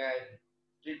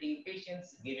 treating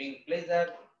patients, giving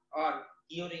pleasure, or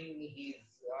curing his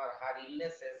or her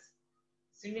illnesses.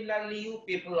 Similarly, you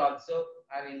people also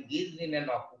are engaged in an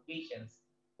occupations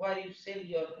where you sell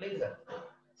your pleasure,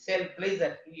 sell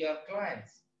pleasure to your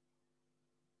clients.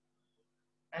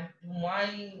 And to my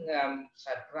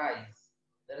surprise,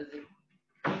 there is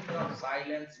a bit of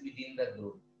silence within the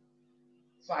group.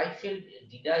 So I felt,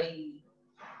 did I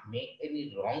make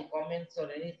any wrong comments or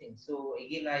anything? So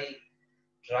again, I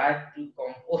tried to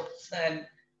compose and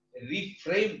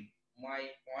reframe my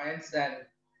points and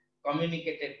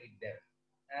communicated with them.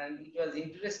 And it was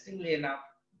interestingly enough,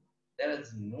 there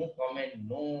was no comment,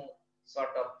 no sort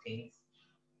of things.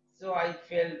 So I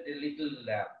felt a little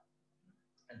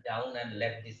down and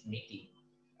left this meeting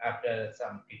after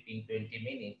some 15, 20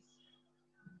 minutes.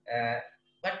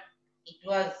 But it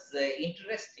was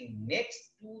interesting.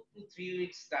 Next 2 to 3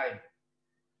 weeks time,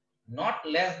 not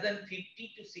less than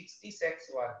 50 to 60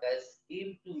 sex workers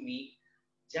came to me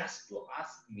just to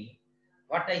ask me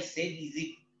what I said, is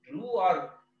it true,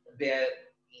 or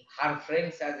her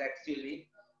friends has actually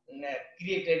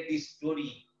created this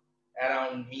story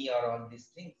around me or on these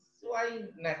things. So I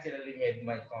naturally made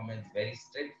my comments very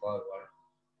straightforward.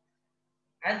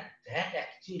 And that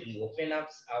actually opened up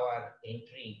our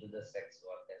entry into the sex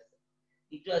workers.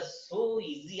 It was so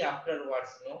easy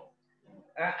afterwards, no?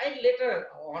 And later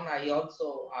on, I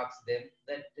also asked them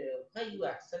that why you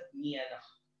accept me and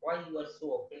why you are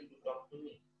so open to talk to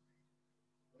me.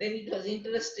 Then it was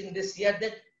interesting this year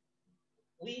that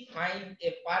we find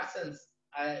a person,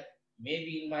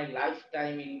 maybe in my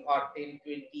lifetime or 10,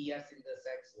 20 years in the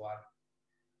sex work,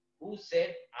 who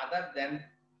said, other than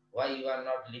why you are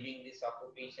not living these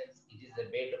occupations, it is a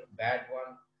bad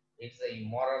one, it's an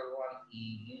immoral one,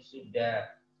 you should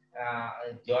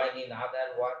join in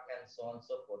other work and so on and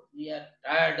so forth. We are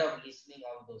tired of listening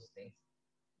all those things.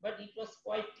 But it was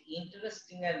quite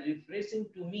interesting and refreshing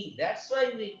to me. That's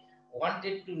why we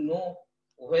wanted to know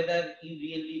whether you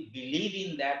really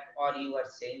believe in that or you are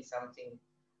saying something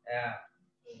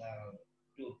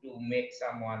to make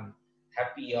someone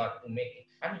happy or to make it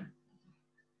funny.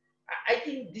 I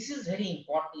think this is very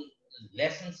important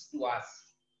lessons to us.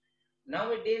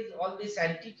 Nowadays, all these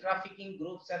anti-trafficking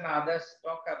groups and others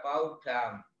talk about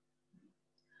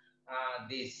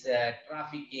this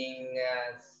trafficking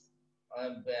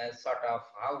sort of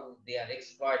how they are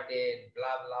exploited,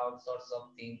 blah, blah, all sorts of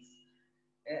things.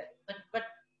 But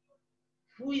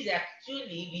who is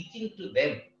actually reaching to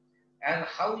them and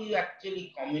how you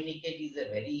actually communicate is a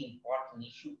very important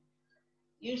issue.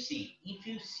 You see, if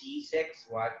you see sex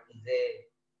work is a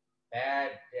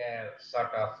bad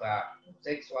sort of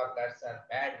sex workers are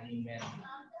bad women,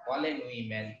 fallen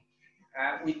women.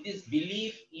 With this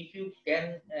belief, if you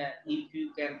can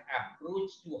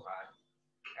approach to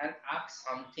her and ask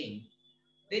something,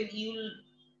 then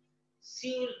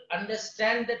she will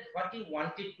understand that what you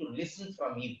wanted to listen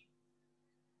from you.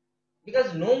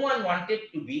 Because no one wanted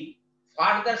to be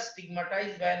further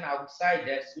stigmatized when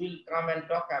outsiders will come and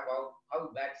talk about how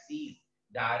bad she is,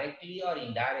 directly or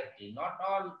indirectly. Not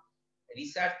all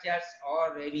researchers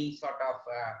or any sort of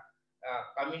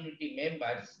community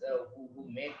members who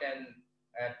met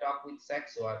and talk with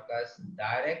sex workers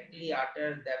directly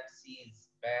utter that she is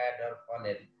bad or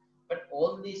fallen. But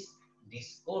all these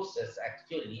discourses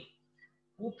actually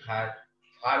put her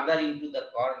further into the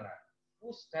corner,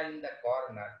 pushed her in the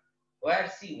corner,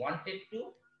 where she wanted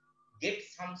to get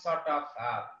some sort of,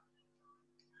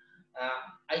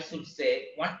 I should say,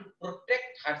 want to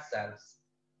protect herself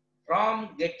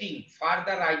from getting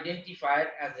further identified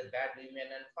as a bad woman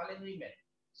and fallen women.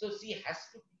 So she has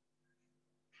to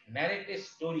narrate a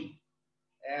story,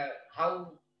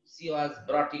 how she was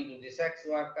brought into the sex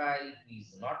worker, it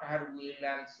is not her will,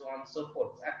 and so on and so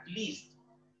forth. At least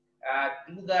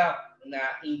to the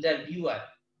interviewer,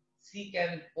 she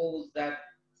can pose that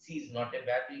she is not a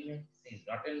bad woman, she is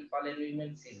not a fallen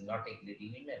woman, she is not a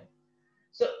greedy woman.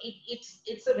 So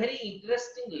it's a very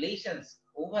interesting relations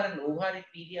over and over a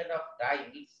period of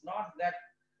time. It's not that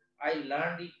I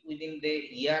learned it within the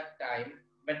year time,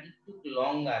 but it took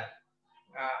longer.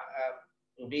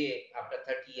 Today, after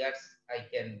 30 years, I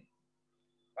can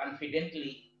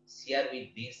confidently share with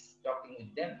this, talking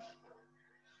with them.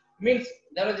 Means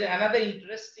there was another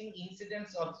interesting incident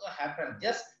also happened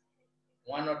just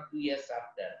 1 or 2 years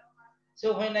after.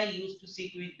 So when I used to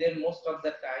sit with them, most of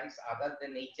the times other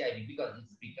than HIV, because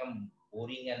it's become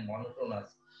boring and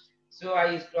monotonous. So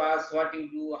I used to ask what you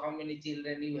do, how many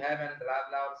children you have, and blah,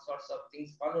 blah, all sorts of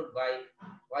things, followed by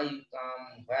why you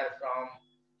come, where from,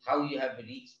 how you have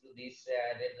reached to this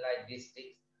red light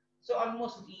district. So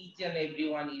almost each and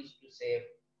everyone used to say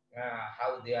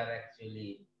how they are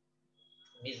actually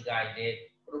misguided,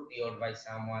 procured by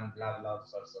someone, blah, blah, all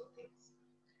sorts of things.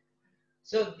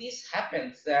 So this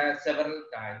happens several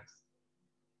times.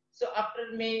 So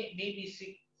after maybe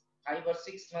 5 or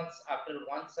 6 months after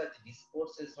one such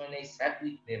discourses, when I sat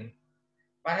with them,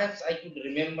 perhaps I could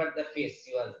remember the face.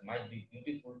 She might be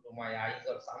beautiful to my eyes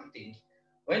or something.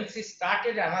 When she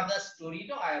started another story,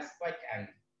 I was quite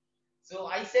angry. So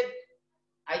I said,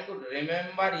 I could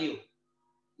remember you.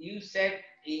 You said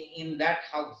in that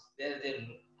house, there's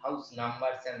a house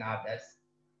numbers and others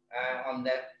on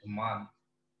that month.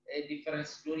 A different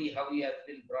story, how you have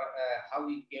been brought, how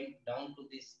you came down to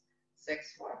this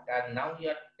sex work, and now you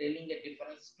are telling a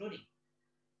different story.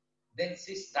 Then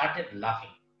she started laughing.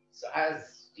 So I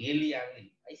was really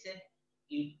angry. I said,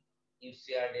 you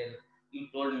shared you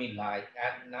told me lie,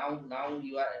 and now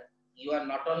you are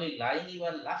not only lying, you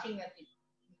are laughing at it.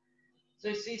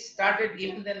 So she started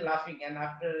even then laughing, and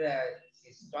after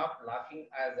she stopped laughing,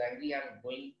 I was angry. I'm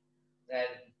going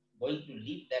to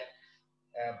leave that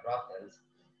brothels.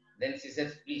 Then she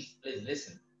says, please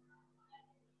listen.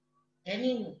 Can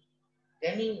you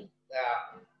tell me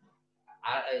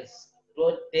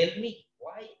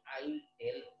why I will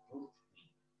tell truth?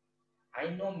 I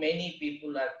know many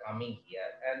people are coming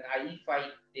here, and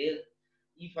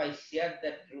if I share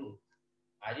the truth,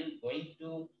 are you going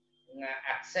to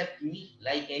accept me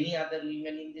like any other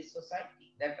women in this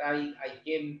society? That I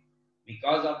came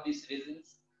because of these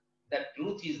reasons. The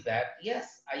truth is that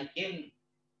yes, I came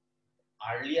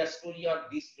earlier story or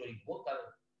this story,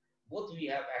 both we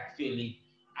have actually,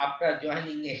 after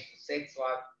joining a sex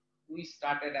work, we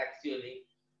started actually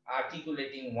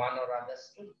articulating one or other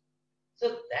story.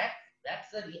 So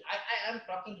that's I am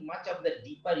talking much of the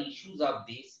deeper issues of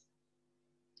this.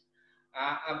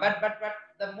 But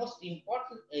the most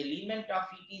important element of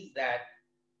it is that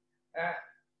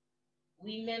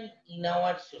women in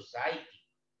our society,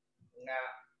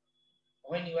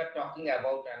 when you are talking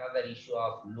about another issue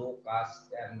of low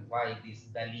caste and why these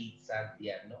Dalits are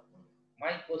there,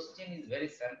 my question is very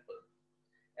simple.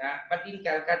 But in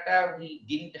Calcutta, we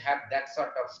didn't have that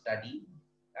sort of study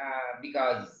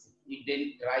because we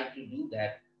didn't try to do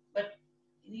that. But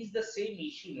it is the same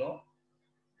issue,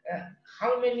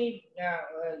 how many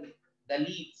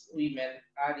Dalits women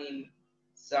are in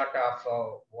sort of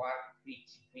work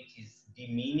which is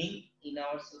demeaning in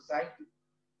our society?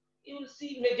 You will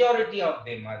see majority of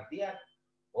them are there,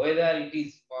 whether it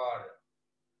is for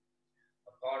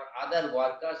other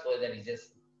workers, whether it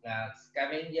is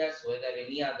scavengers, whether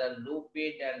any other low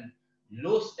paid and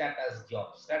low status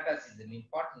job. Status is an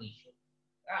important issue.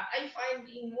 I find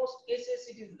in most cases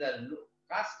it is the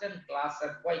caste and class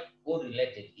are quite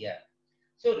correlated here.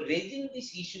 So raising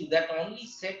this issue that only in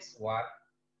sex work,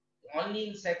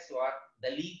 the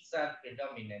leads are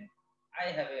predominant,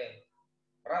 I have a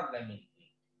problem with it.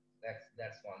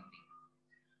 That's one thing.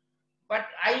 But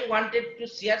I wanted to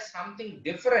share something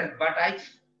different, but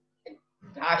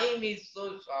time is so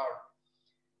short.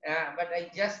 But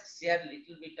I just share a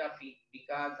little bit of it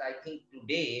because I think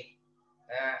today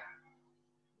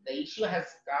the issue has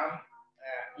come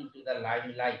into the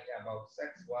limelight about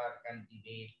sex work and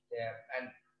debate, and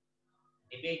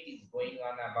debate is going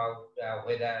on about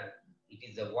whether it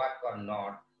is a work or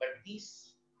not. But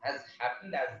this has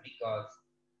happened as because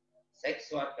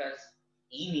sex workers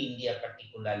in India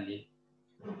particularly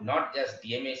not just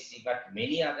DMSC, but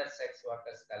many other sex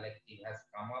workers collective has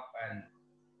come up and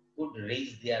could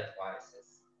raise their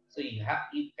voices. So you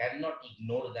cannot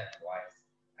ignore that voice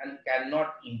and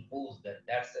cannot impose that.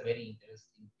 That's a very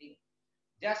interesting thing.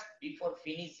 Just before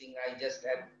finishing, I just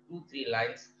had 2-3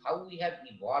 lines how we have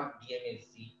evolved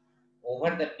DMSC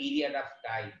over the period of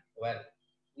time where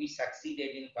we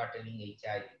succeeded in curtailing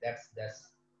HIV.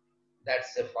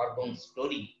 That's a foregone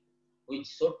story which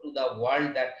showed to the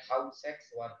world that how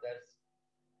sex workers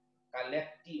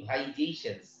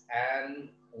collectivizations and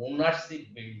ownership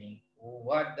building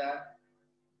over the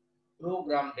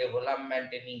program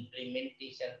development and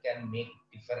implementation can make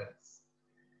difference.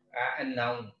 And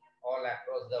now all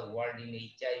across the world in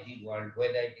HIV world,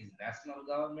 whether it is national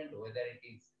government, whether it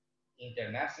is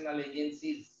international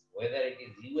agencies, whether it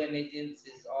is UN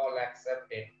agencies, all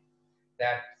accepted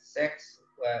that sex,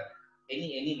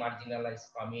 any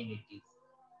marginalized communities,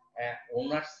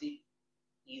 ownership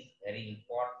is very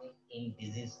important in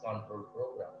disease control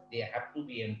program. They have to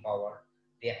be empowered.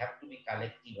 They have to be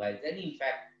collectivized. And in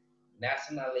fact,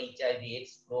 National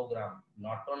HIV/AIDS program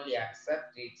not only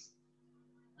accepts it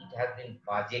has been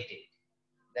budgeted.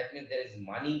 That means there is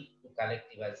money to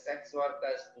collectivize sex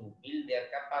workers, to build their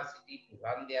capacity, to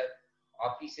run their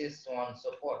offices, so on and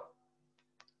so forth.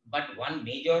 But one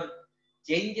major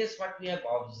changes what we have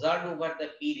observed over the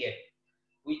period,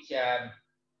 which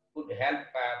could help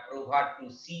Prabha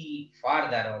to see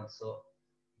further also,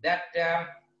 that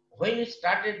when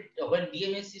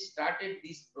DMSC started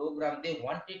this program, they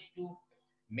wanted to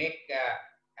make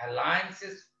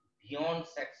alliances beyond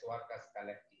sex workers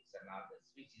collectives and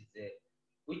others,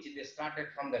 which they started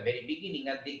from the very beginning,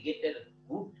 and they get a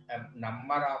good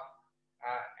number of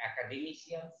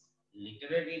academicians,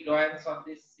 literary doyens of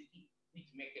this city, which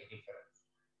make a difference.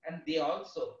 And they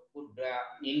also could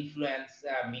influence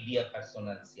media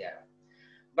personas here.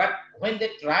 But when they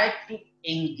tried to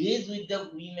engage with the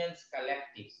women's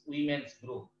collectives, women's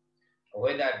group,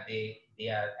 whether they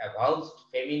are avowed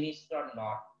feminist or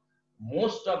not,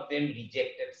 most of them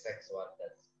rejected sex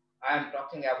workers. I am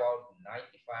talking about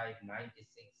 95,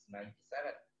 96,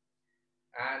 97.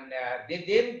 And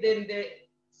then they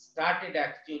started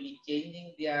actually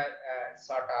changing their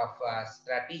sort of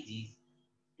strategies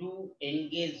to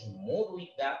engage more with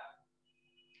the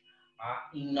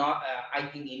I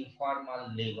think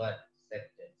informal labor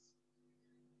sectors.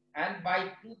 And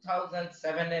by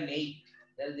 2007 and 8,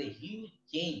 there is a huge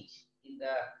change in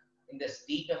the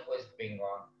state of West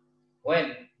Bengal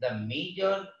when the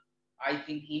major, I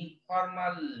think,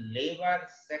 informal labor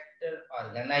sector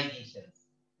organizations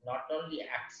not only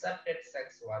accepted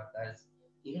sex workers,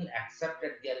 even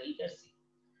accepted their leadership.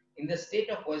 In the state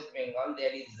of West Bengal,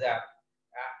 there is a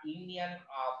union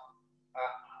of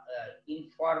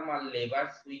informal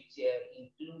labors, which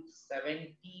includes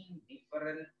 17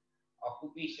 different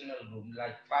occupational groups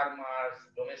like farmers,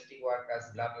 domestic workers,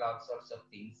 blah, blah, all sorts of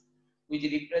things, which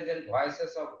represent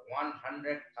voices of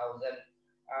 100,000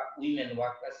 women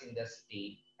workers in the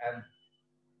state. And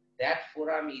that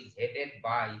forum is headed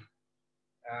by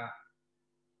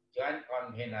joint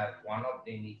convener. One of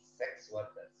them is sex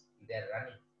workers. They are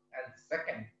running. And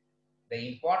second,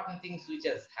 the important things which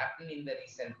has happened in the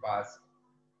recent past,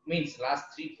 means last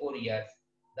 3-4 years,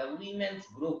 the women's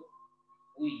group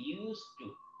who used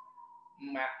to,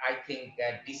 I think,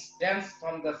 distance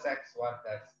from the sex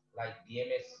workers like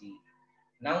DMSC,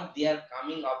 now they are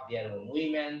coming up their own.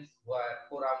 Women's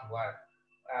forum who are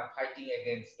fighting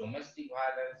against domestic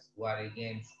violence, who are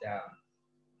against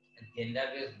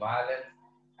gender-based violence.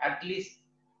 At least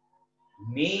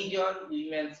major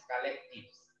women's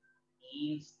collectives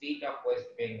in state of West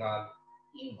Bengal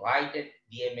invited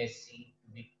DMSC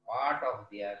to be part of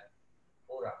their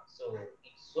forum. So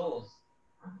it shows,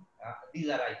 these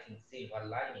are, I think, silver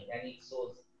lining, and it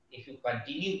shows if you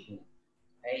continue to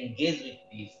engage with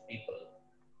these people,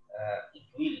 it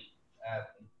will be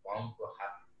bound to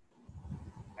happen.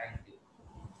 Thank you.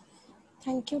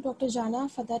 Thank you, Dr. Jana,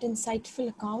 for that insightful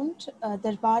account.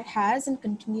 Darbar has and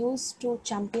continues to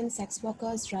champion sex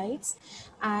workers' rights,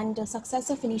 and the success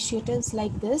of initiatives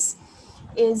like this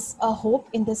is a hope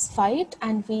in this fight,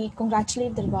 and we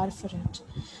congratulate Darbar for it.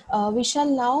 We shall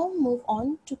now move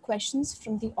on to questions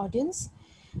from the audience.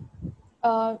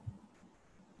 I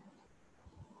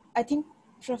think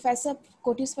Professor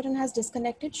Kotiswaran has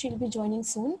disconnected. She'll be joining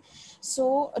soon.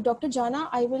 So, Dr. Jana,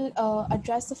 I will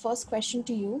address the first question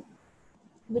to you,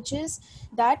 which is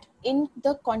that in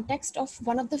the context of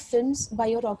one of the films by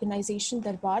your organization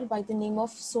Darbar by the name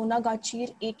of Sona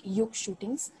Gachir Ek Yug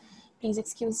Shootings, please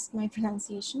excuse my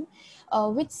pronunciation,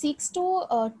 which seeks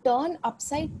to turn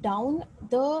upside down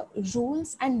the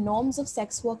rules and norms of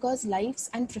sex workers' lives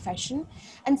and profession,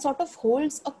 and sort of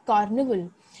holds a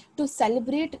carnival to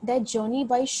celebrate their journey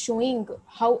by showing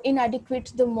how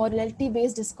inadequate the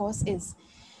morality-based discourse is.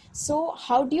 So,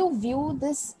 how do you view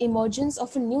this emergence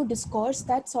of a new discourse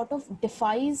that sort of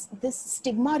defies this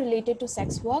stigma related to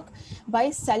sex work by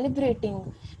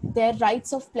celebrating their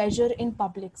rights of pleasure in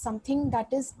public, something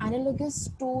that is analogous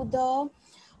to the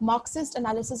Marxist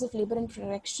analysis of labor and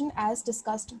production as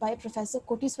discussed by Professor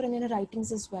Kotiswaran in her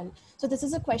writings as well? So, this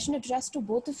is a question addressed to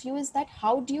both of you, is that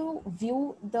how do you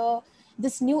view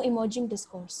this new emerging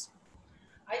discourse?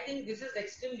 I think this is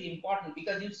extremely important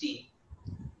because you see,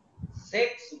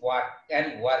 sex work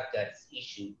and workers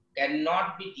issue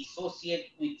cannot be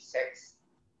dissociated with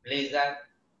pleasure,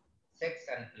 sex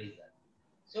and pleasure.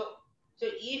 So,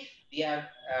 if their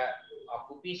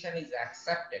occupation is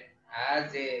accepted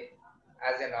as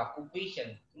an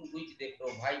occupation through which they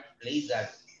provide pleasure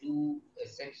to a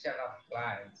section of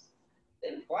clients,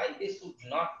 then why they should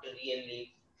not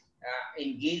really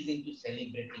engage into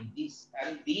celebrating this?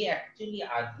 And they actually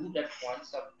argued at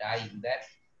points of time that,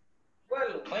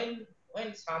 well,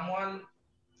 when someone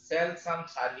sells some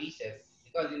services,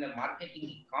 because in a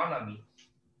marketing economy,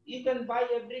 you can buy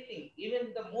everything, even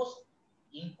the most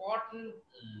important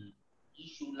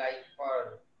issue like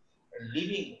for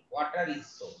living, water is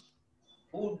so.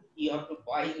 Food you have to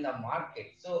buy in the market.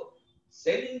 So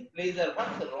selling pleasure,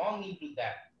 what's wrong into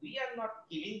that? We are not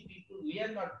killing people, we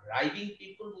are not driving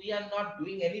people, we are not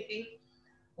doing anything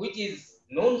which is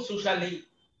known socially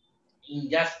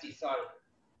injustice, or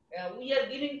we are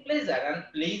giving pleasure. And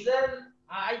pleasure,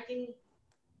 I think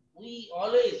we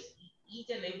always, each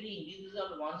and every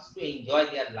individual wants to enjoy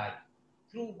their life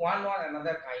through one or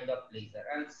another kind of pleasure.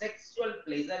 And sexual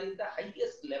pleasure is the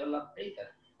highest level of pleasure.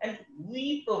 And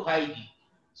we provide it.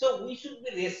 So we should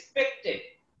be respected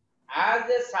as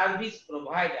a service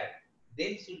provider,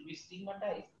 then should be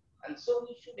stigmatized. And so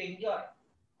we should enjoy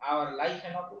our life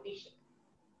and occupation.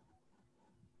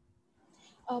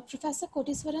 Professor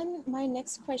Kotiswaran, my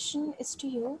next question is to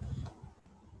you.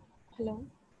 Hello.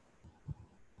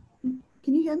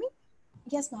 Can you hear me?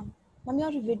 Yes, ma'am. Ma'am,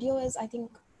 your video is, I think.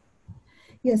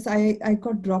 Yes, I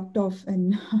got dropped off,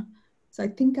 and so I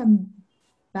think I'm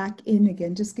back in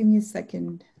again. Just give me a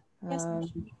second. Yes, ma'am.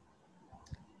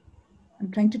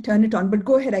 I'm trying to turn it on, but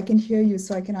go ahead. I can hear you,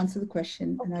 so I can answer the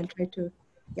question, and I'll try to,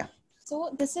 yeah.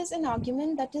 So this is an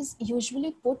argument that is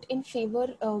usually put in favor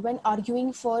when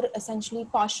arguing for essentially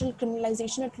partial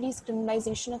criminalization, at least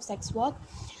criminalization of sex work.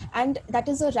 And that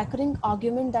is a recurring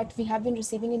argument that we have been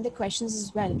receiving in the questions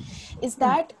as well, is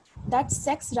that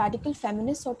sex radical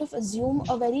feminists sort of assume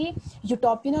a very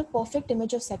utopian or perfect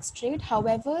image of sex trade.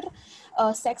 However,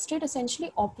 sex trade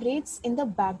essentially operates in the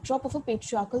backdrop of a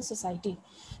patriarchal society,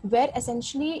 where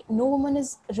essentially no woman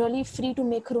is really free to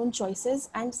make her own choices,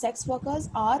 and sex workers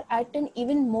are at an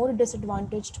even more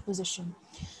disadvantaged position.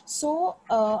 So,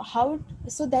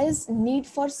 so there is need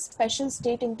for special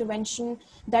state intervention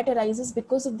that arises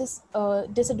because of this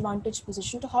disadvantaged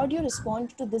position. So, how do you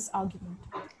respond to this argument?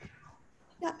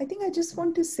 Yeah, I think I just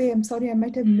want to say, I'm sorry, I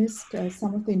might have missed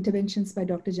some of the interventions by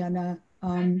Dr. Jana.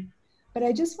 But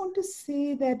I just want to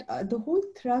say that the whole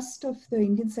thrust of the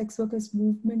Indian sex workers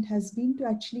movement has been to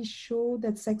actually show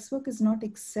that sex work is not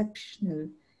exceptional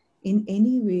in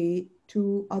any way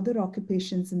to other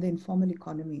occupations in the informal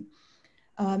economy.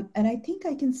 And I think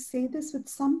I can say this with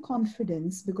some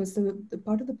confidence because the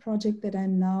part of the project that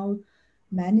I'm now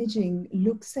managing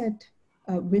looks at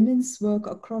women's work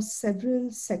across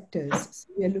several sectors.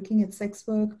 So we are looking at sex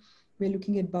work, we're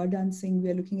looking at bar dancing,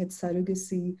 we're looking at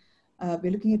surrogacy,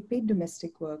 we're looking at paid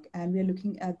domestic work, and we're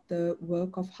looking at the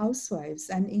work of housewives.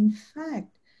 And in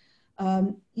fact,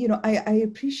 I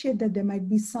appreciate that there might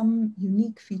be some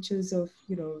unique features of,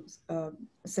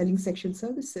 selling sexual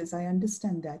services. I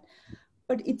understand that.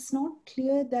 But it's not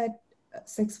clear that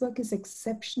sex work is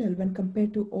exceptional when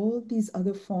compared to all these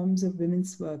other forms of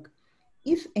women's work.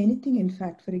 If anything, in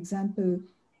fact, for example,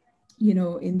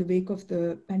 in the wake of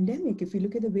the pandemic, if you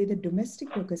look at the way that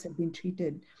domestic workers have been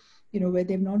treated, where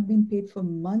they've not been paid for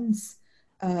months,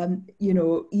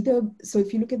 either, so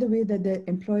if you look at the way that the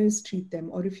employers treat them,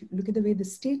 or if you look at the way the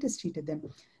state has treated them,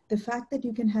 the fact that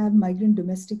you can have migrant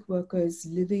domestic workers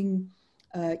living,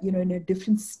 in a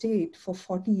different state for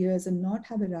 40 years and not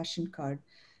have a ration card,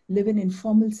 live in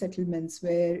informal settlements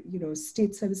where,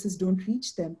 state services don't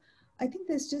reach them, I think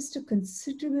there's just a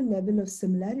considerable level of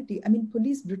similarity. I mean,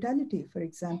 police brutality, for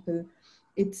example,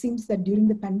 it seems that during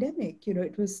the pandemic,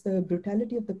 it was the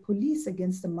brutality of the police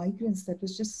against the migrants that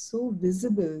was just so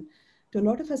visible to a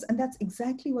lot of us. And that's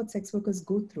exactly what sex workers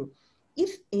go through.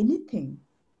 If anything,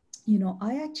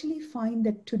 I actually find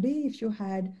that today, if you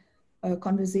had a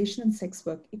conversation on sex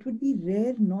work, it would be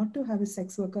rare not to have a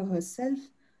sex worker herself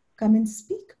come and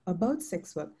speak about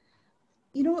sex work.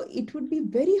 It would be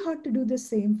very hard to do the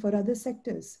same for other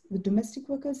sectors. With domestic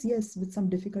workers, yes, with some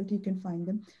difficulty you can find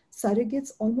them.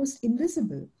 Surrogates, almost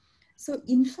invisible. So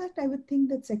in fact, I would think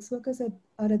that sex workers are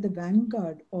at the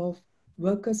vanguard of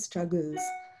worker struggles.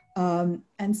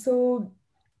 And so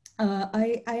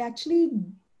I actually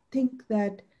think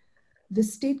that the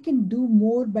state can do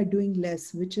more by doing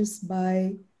less, which is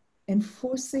by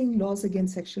enforcing laws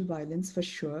against sexual violence for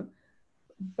sure,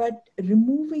 but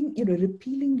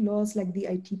repealing laws like the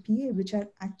ITPA, which are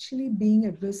actually being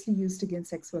adversely used against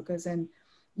sex workers and,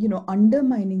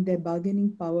 undermining their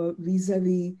bargaining power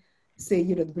vis-a-vis, say,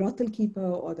 the brothel keeper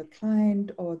or the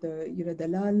client or the,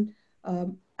 dalal,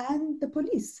 and the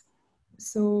police.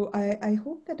 So I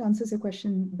hope that answers your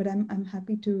question, but I'm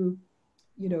happy to,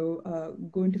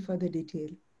 go into further detail.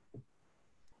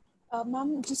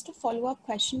 Ma'am, just a follow-up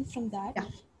question from that. Yeah.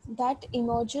 That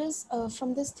emerges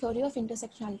from this theory of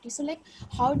intersectionality. So,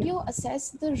 how do you assess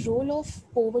the role of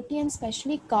poverty and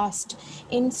especially caste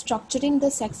in structuring the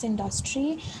sex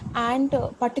industry? And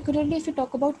particularly if you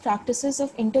talk about practices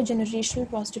of intergenerational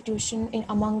prostitution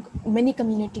among many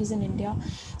communities in India.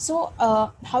 So,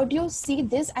 how do you see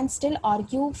this and still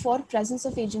argue for presence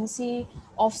of agency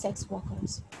of sex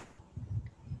workers?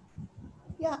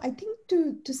 Yeah, I think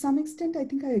to some extent, I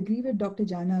think I agree with Dr.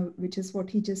 Jana, which is what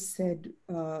he just said,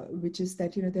 which is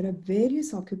that, there are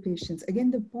various occupations.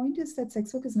 Again, the point is that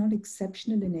sex work is not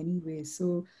exceptional in any way.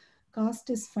 So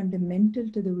caste is fundamental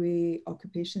to the way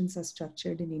occupations are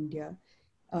structured in India.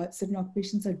 Certain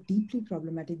occupations are deeply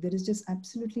problematic. There is just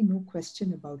absolutely no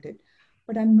question about it.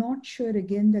 But I'm not sure,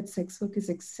 again, that sex work is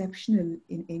exceptional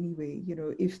in any way.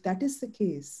 If that is the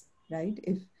case, right?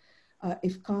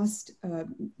 If caste,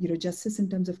 justice in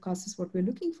terms of caste is what we're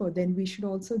looking for, then we should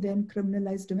also then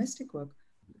criminalize domestic work,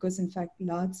 because in fact,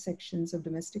 large sections of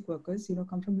domestic workers,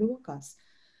 come from lower caste.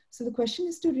 So the question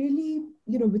is to really,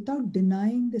 without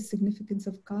denying the significance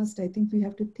of caste, I think we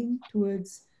have to think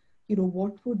towards,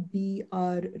 what would be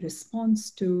our response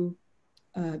to,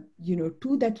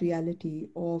 to that reality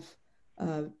of,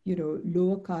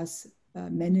 lower caste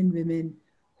men and women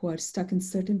who are stuck in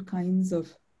certain kinds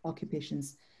of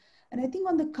occupations. And I think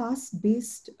on the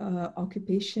caste-based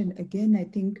occupation, again, I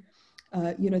think,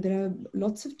 there are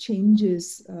lots of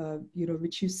changes,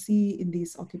 which you see in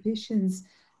these occupations.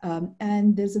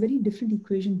 And there's a very different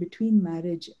equation between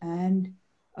marriage and,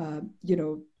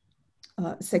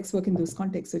 sex work in those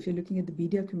contexts. So if you're looking at the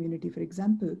BDA community, for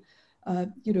example,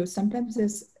 sometimes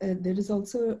there is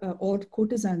also odd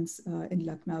courtesans in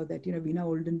Lucknow that, Veena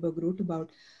Oldenburg wrote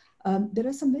about. There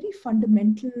are some very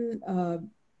fundamental,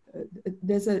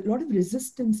 there's a lot of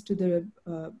resistance to the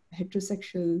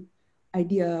heterosexual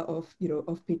idea of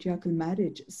patriarchal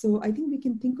marriage. So I think we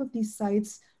can think of these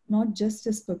sites not just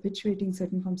as perpetuating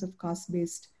certain forms of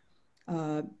caste-based,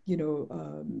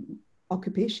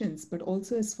 occupations, but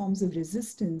also as forms of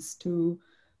resistance to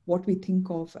what we think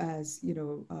of as,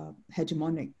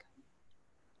 hegemonic.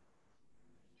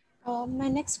 My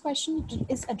next question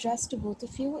is addressed to both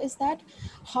of you, is that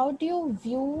how do you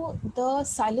view the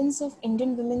silence of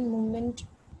Indian women movement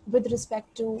with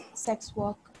respect to sex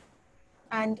work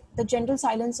and the general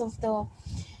silence of the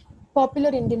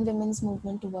popular Indian women's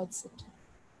movement towards it?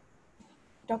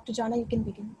 Dr. Jana, you can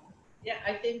begin. Yeah,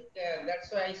 I think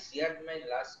that's why I shared my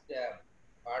last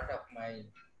part of my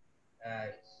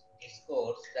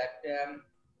discourse that,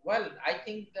 well, I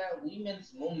think the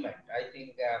women's movement, I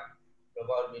think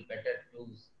probably better to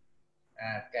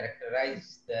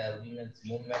characterize the women's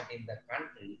movement in the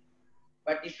country.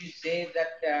 But if you say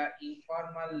that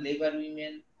informal labor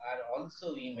women are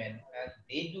also women and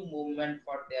they do movement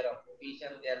for their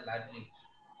occupation, their livelihood,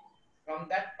 from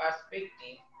that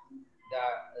perspective,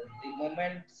 the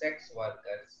moment sex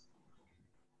workers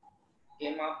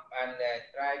came up and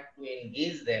tried to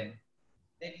engage them,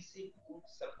 they received good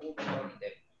support from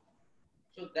them.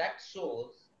 So that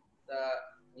shows the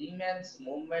women's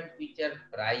movement, which are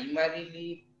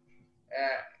primarily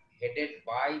headed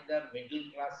by the middle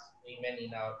class women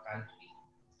in our country,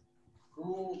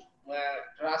 who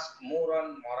trust more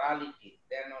on morality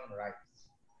than on rights.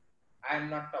 I'm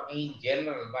not talking in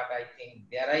general, but I think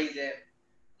there is an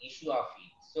issue of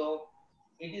it. So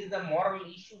it is the moral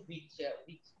issue which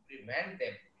prevent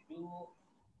them to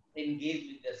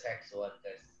engage with the sex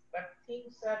workers. But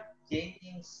things are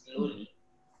changing slowly,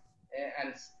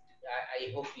 and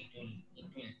I hope it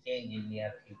will change in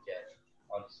near future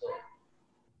also.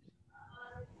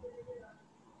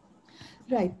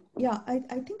 Right. Yeah, I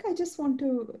think I just want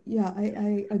to, yeah,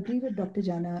 I agree with Dr.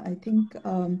 Jana. I think,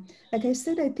 like I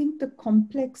said, I think the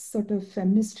complex sort of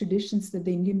feminist traditions that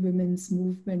the Indian women's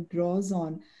movement draws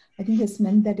on, I think has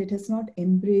meant that it has not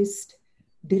embraced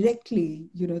directly,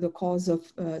 the cause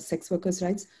of sex workers'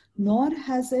 rights, nor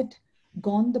has it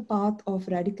gone the path of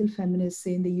radical feminists,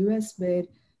 say in the US, where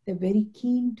they're very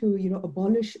keen to,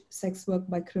 abolish sex work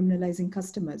by criminalizing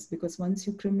customers, because once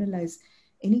you criminalize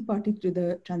any party to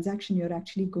the transaction, you're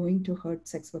actually going to hurt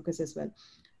sex workers as well.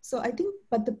 So I think,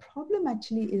 but the problem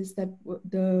actually is that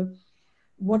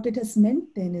what it has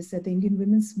meant then is that the Indian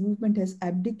women's movement has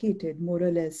abdicated more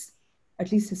or less,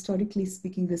 at least historically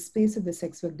speaking, the space of the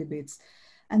sex work debates.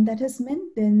 And that has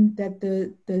meant then that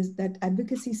that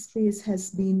advocacy space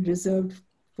has been reserved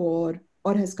for,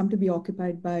 or has come to be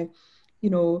occupied by,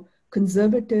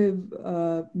 conservative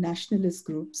nationalist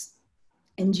groups,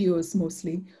 NGOs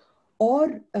mostly,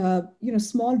 or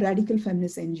small radical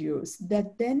feminist NGOs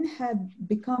that then have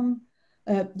become,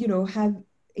 have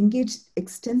engaged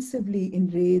extensively in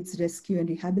raids, rescue, and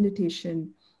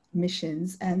rehabilitation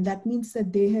missions, and that means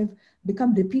that they have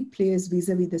become repeat players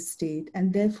vis-a-vis the state,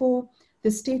 and therefore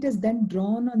the state has then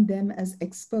drawn on them as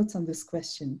experts on this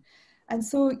question. And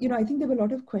so, I think there were a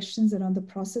lot of questions around the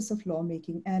process of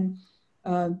lawmaking, and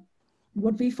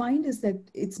what we find is that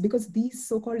it's because these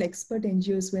so-called expert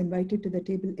NGOs were invited to the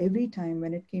table every time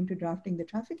when it came to drafting the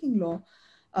trafficking law,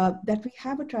 that we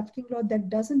have a trafficking law that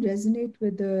doesn't resonate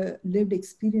with the lived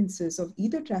experiences of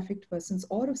either trafficked persons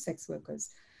or of sex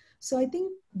workers. So I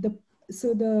think the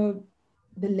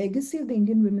legacy of the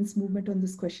Indian women's movement on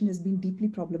this question has been deeply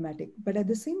problematic. But at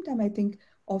the same time, I think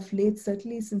of late,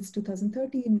 certainly since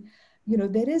 2013,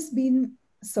 there has been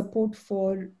support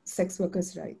for sex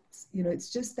workers' rights.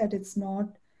 It's just that it's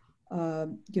not,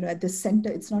 at the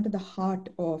center, it's not at the heart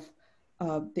of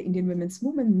the Indian women's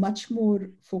movement. Much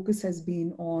more focus has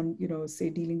been on,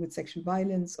 say, dealing with sexual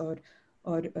violence or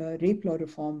rape law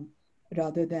reform,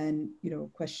 rather than,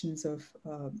 questions of,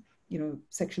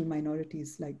 sexual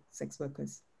minorities like sex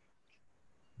workers.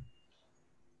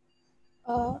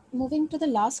 Moving to the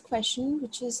last question,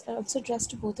 which is also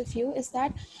addressed to both of you, is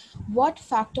that what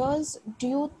factors do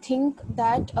you think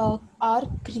that are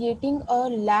creating a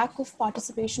lack of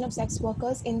participation of sex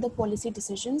workers in the policy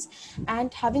decisions?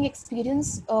 And having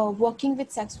experience working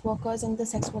with sex workers and the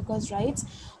sex workers' rights,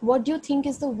 what do you think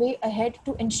is the way ahead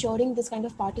to ensuring this kind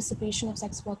of participation of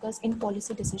sex workers in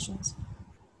policy decisions?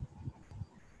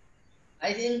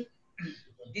 I think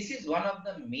this is one of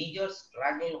the major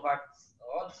struggle what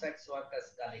all sex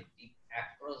workers collective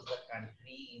across the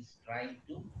country is trying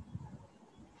to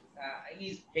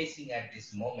is facing at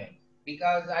this moment,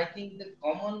 because I think the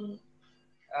common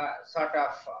sort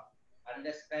of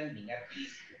understanding, at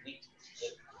least which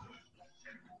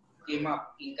came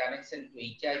up in connection to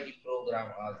HIV program,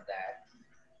 was that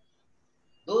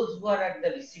those who are at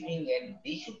the receiving end,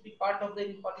 they should be part of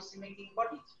the policy making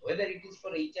bodies, whether it is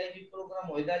for HIV program,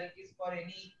 whether it is for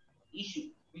any issue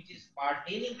which is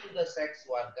pertaining to the sex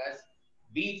workers,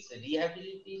 be it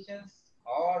rehabilitations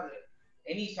or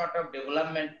any sort of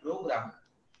development program.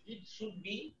 It should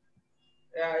be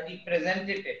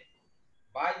represented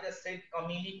by the said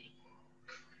community,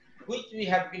 which we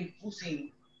have been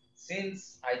pushing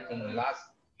since, I think, last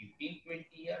 15-20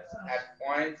 years. At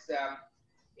points,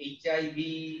 HIV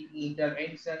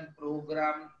intervention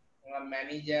program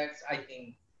managers, I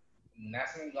think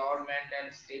national government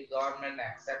and state government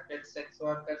accepted sex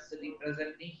workers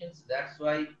representations. That's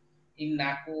why in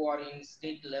NACO or in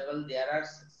state level there are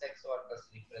sex workers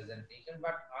representation.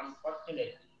 But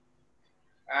unfortunately,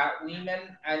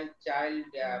 Women and Child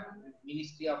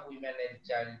Ministry of Women and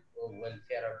Child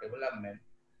Welfare or Development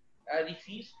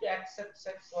refuse to accept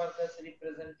sex workers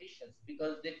representations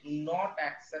because they do not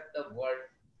accept the word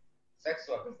sex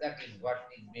workers. That is what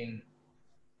is being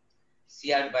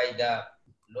shared by the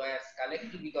lawyers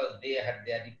collective, because they have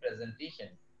their representation.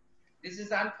 This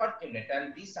is unfortunate,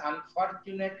 and these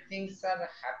unfortunate things are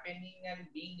happening and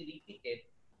being repeated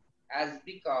as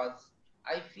because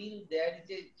I feel there is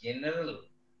a general,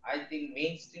 I think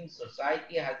mainstream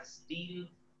society has still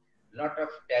lot of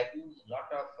taboos, lot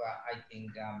of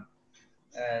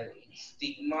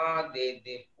stigma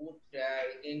they put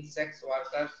in sex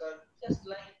workers. Just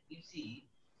like you see,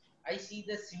 I see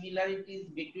the similarities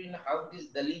between how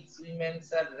these Dalit women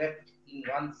are raped in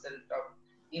one sense of,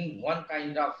 in one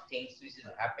kind of things which is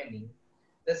happening.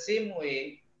 The same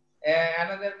way,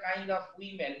 another kind of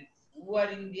women who are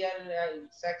in their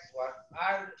sex work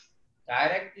are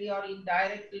directly or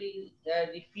indirectly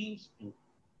refused to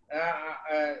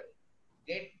uh,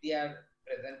 get their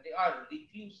present or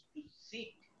refuse to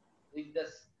sit with the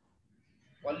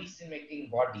policy making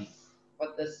bodies for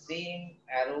the same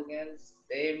arrogance,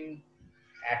 same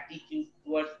attitude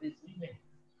towards these women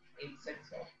in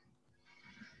sex work.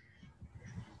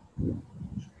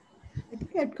 I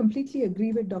think I'd completely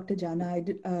agree with Dr. Jana.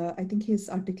 I think he's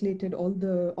articulated all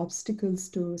the obstacles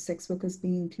to sex workers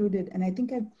being included. And I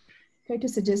think I've tried to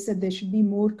suggest that there should be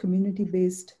more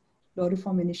community-based law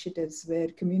reform initiatives where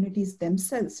communities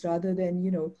themselves, rather than,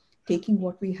 taking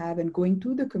what we have and going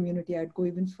to the community, I'd go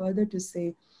even further to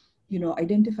say,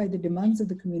 identify the demands of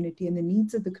the community and the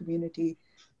needs of the community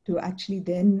to actually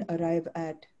then arrive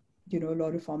at, law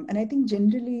reform. And I think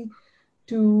generally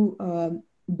to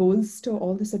bolster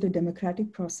all the sort of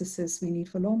democratic processes we need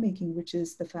for lawmaking, which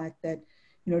is the fact that,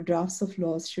 drafts of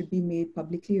laws should be made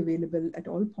publicly available at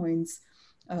all points,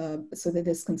 so that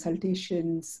there's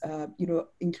consultations,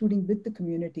 including with the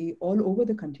community all over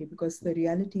the country, because the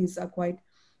realities are quite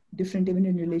different even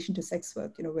in relation to sex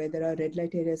work, where there are red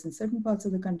light areas in certain parts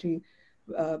of the country,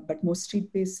 but more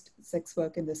street-based sex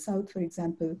work in the South, for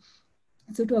example.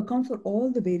 So to account for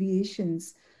all the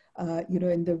variations,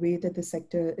 in the way that the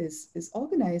sector is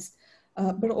organized,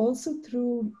 but also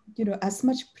through, as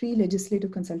much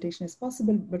pre-legislative consultation as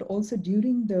possible, but also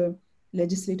during the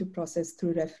legislative process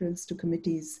through reference to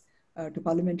committees, to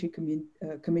parliamentary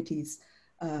committees,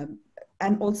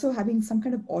 and also having some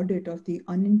kind of audit of the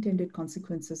unintended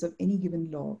consequences of any given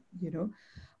law,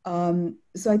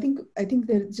 so I think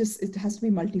there just, it has to be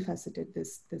multifaceted,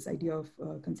 this idea of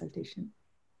consultation.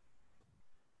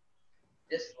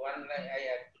 Just one line I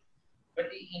add.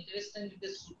 But interestingly, the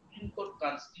Supreme Court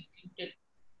constituted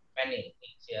panel,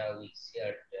 which we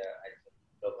shared, I think,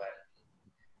 Prabha,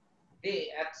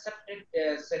 they accepted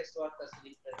sex workers'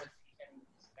 representation in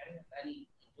this panel, and it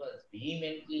was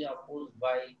vehemently opposed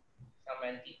by some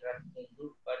anti-trafficking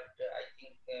group. But I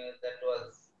think that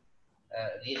was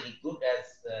really good,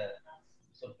 as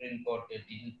Supreme Court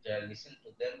didn't listen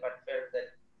to them, but felt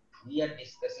that we are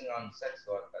discussing on sex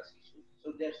workers issues,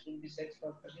 so there should be sex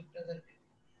workers represented.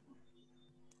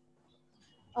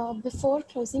 Before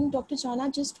closing, Dr. Jana,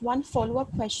 just one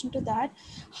follow-up question to that.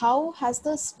 How has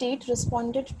the state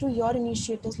responded to your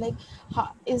initiatives? Like,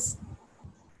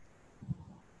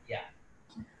 Yeah.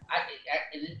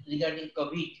 Regarding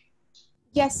COVID?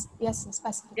 Yes,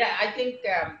 specifically. Yeah, I think,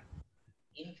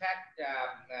 in fact,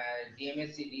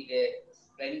 DMSC did a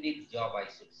splendid job, I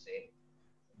should say.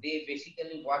 They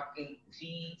basically worked in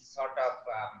three strategies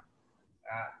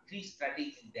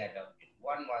they adopted.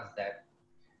 One was that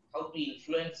how to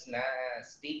influence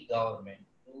state government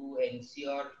to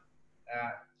ensure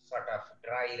sort of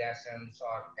dry rations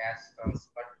or cash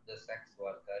transfer to the sex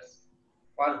workers,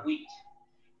 for which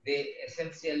they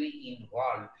essentially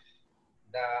involved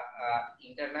the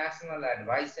International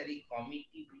Advisory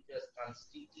Committee, which was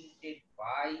constituted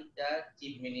by the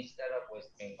Chief Minister of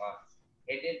West Bengal,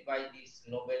 headed by this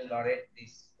Nobel laureate,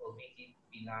 this Abhijit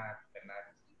Banerjee.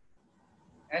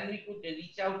 And we could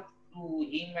reach out to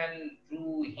him, and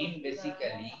through him,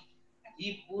 basically,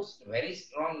 he pushed very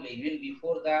strongly, even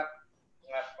before the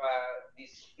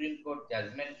Supreme Court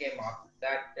judgment came up,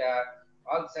 that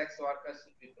all sex workers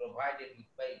should be provided with,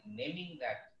 by naming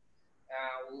that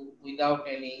without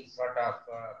any sort of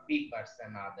papers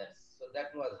and others. So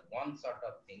that was one sort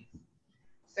of thing.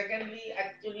 Secondly,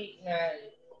 actually,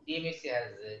 DMSC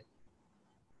has,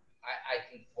 I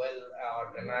think, well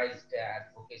organized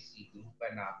advocacy group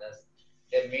and others.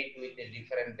 They meet with the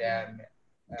different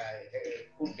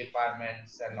food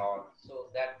departments and all. So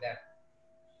that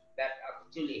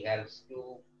actually helps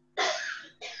to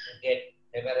get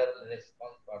favorable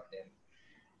response for them.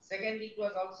 Secondly, it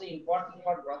was also important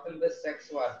for brothel-based sex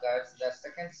workers. The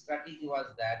second strategy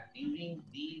was that during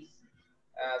these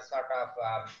sort of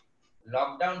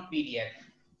lockdown period,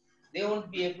 they won't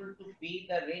be able to pay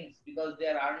the rents because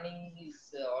their earning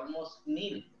is almost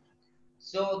nil.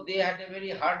 So they had a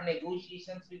very hard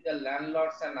negotiations with the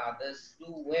landlords and others to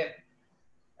waive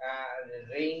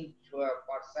rent for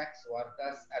sex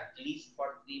workers at least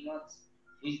for 3 months,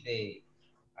 which they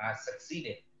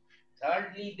succeeded.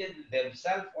 Thirdly, they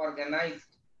themselves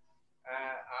organized,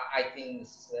 I think,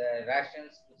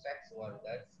 rations to sex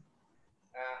workers,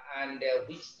 and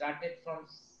which started from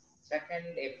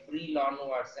 2nd April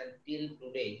onwards until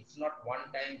today. It's not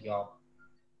one-time job.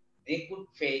 They could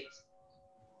fetch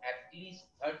at least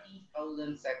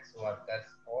 30,000 sex workers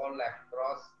all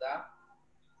across the,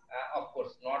 of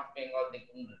course, North Bengal. They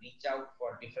couldn't reach out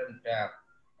for different,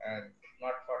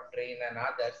 not for train and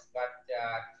others, but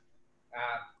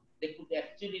they could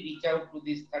actually reach out to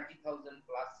these 30,000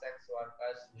 plus sex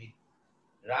workers with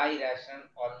dry ration,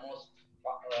 almost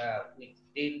with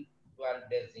 10, 12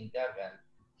 days interval,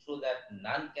 so that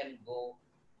none can go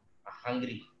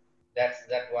hungry. That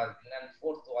was, and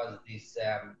fourth was this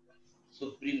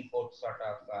Supreme Court sort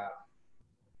of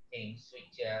things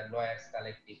which lawyers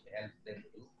collective help them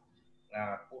to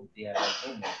put their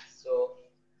arguments. So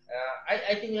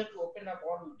I think we have to open up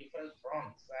all different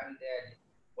fronts. And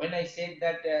when I said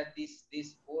that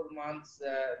these 4 months,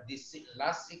 this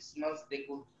last 6 months, they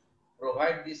could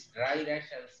provide these dry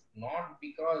rations, not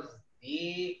because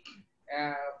they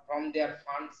from their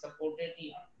funds supported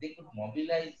it, they could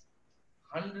mobilize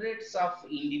hundreds of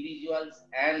individuals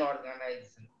and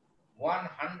organizations,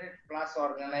 100 plus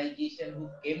organization who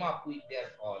came up with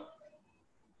their call,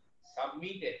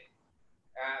 submitted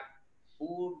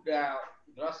food,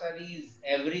 groceries,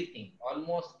 everything.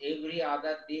 Almost every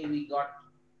other day we got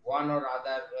one or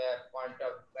other point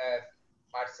of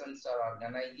persons or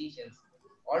organizations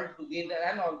all together,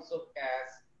 and also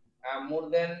cash. More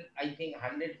than, I think,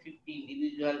 150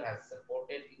 individuals has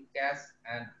supported in cash,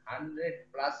 and 100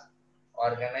 plus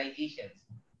organizations,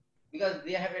 because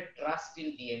they have a trust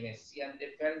in DMSC and they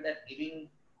felt that giving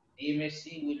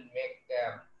DMSC will make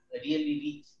really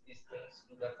reach these things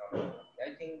to the community.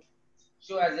 I think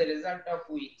so. As a result of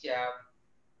which,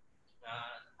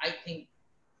 I think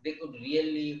they could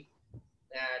really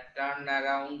turn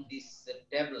around this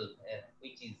table,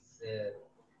 which is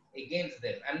against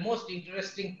them. And most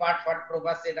interesting part, what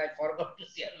Prabha said, I forgot to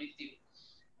share with you,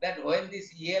 that when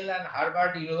this Yale and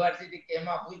Harvard University came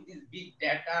up with this big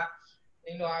data,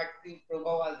 I think Prabha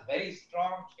was very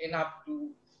strong enough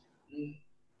to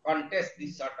contest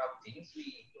these sort of things.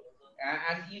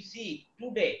 And you see,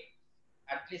 today,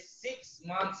 at least 6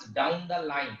 months down the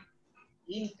line,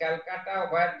 in Calcutta,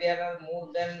 where there are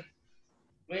more than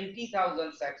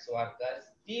 20,000 sex workers,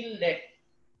 till date,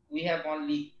 we have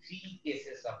only 3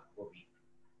 cases of COVID.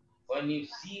 When you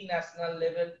see national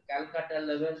level, Calcutta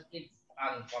level, it's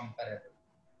uncomparable.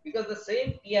 Because the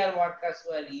same PR workers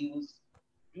were used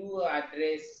to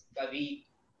address COVID,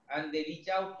 and they reach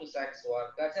out to sex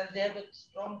workers, and they have a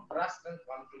strong trust and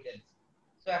confidence.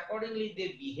 So accordingly,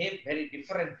 they behave very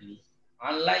differently,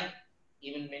 unlike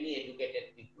even many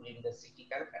educated people in the city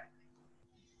Calcutta.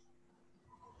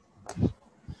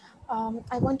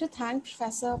 I want to thank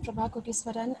Professor Prabha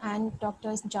Kotiswaran and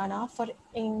Dr. Jana for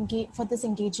this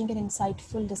engaging and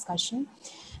insightful discussion.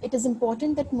 It is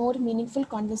important that more meaningful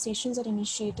conversations are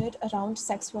initiated around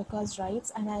sex workers'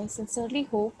 rights, and I sincerely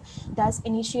hope that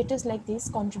initiatives like this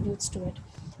contributes to it.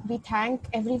 We thank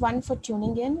everyone for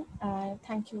tuning in.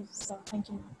 Thank you, sir. Thank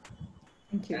you.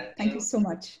 Thank you. Thank you so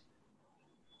much.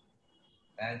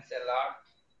 Thanks a lot.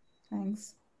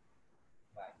 Thanks.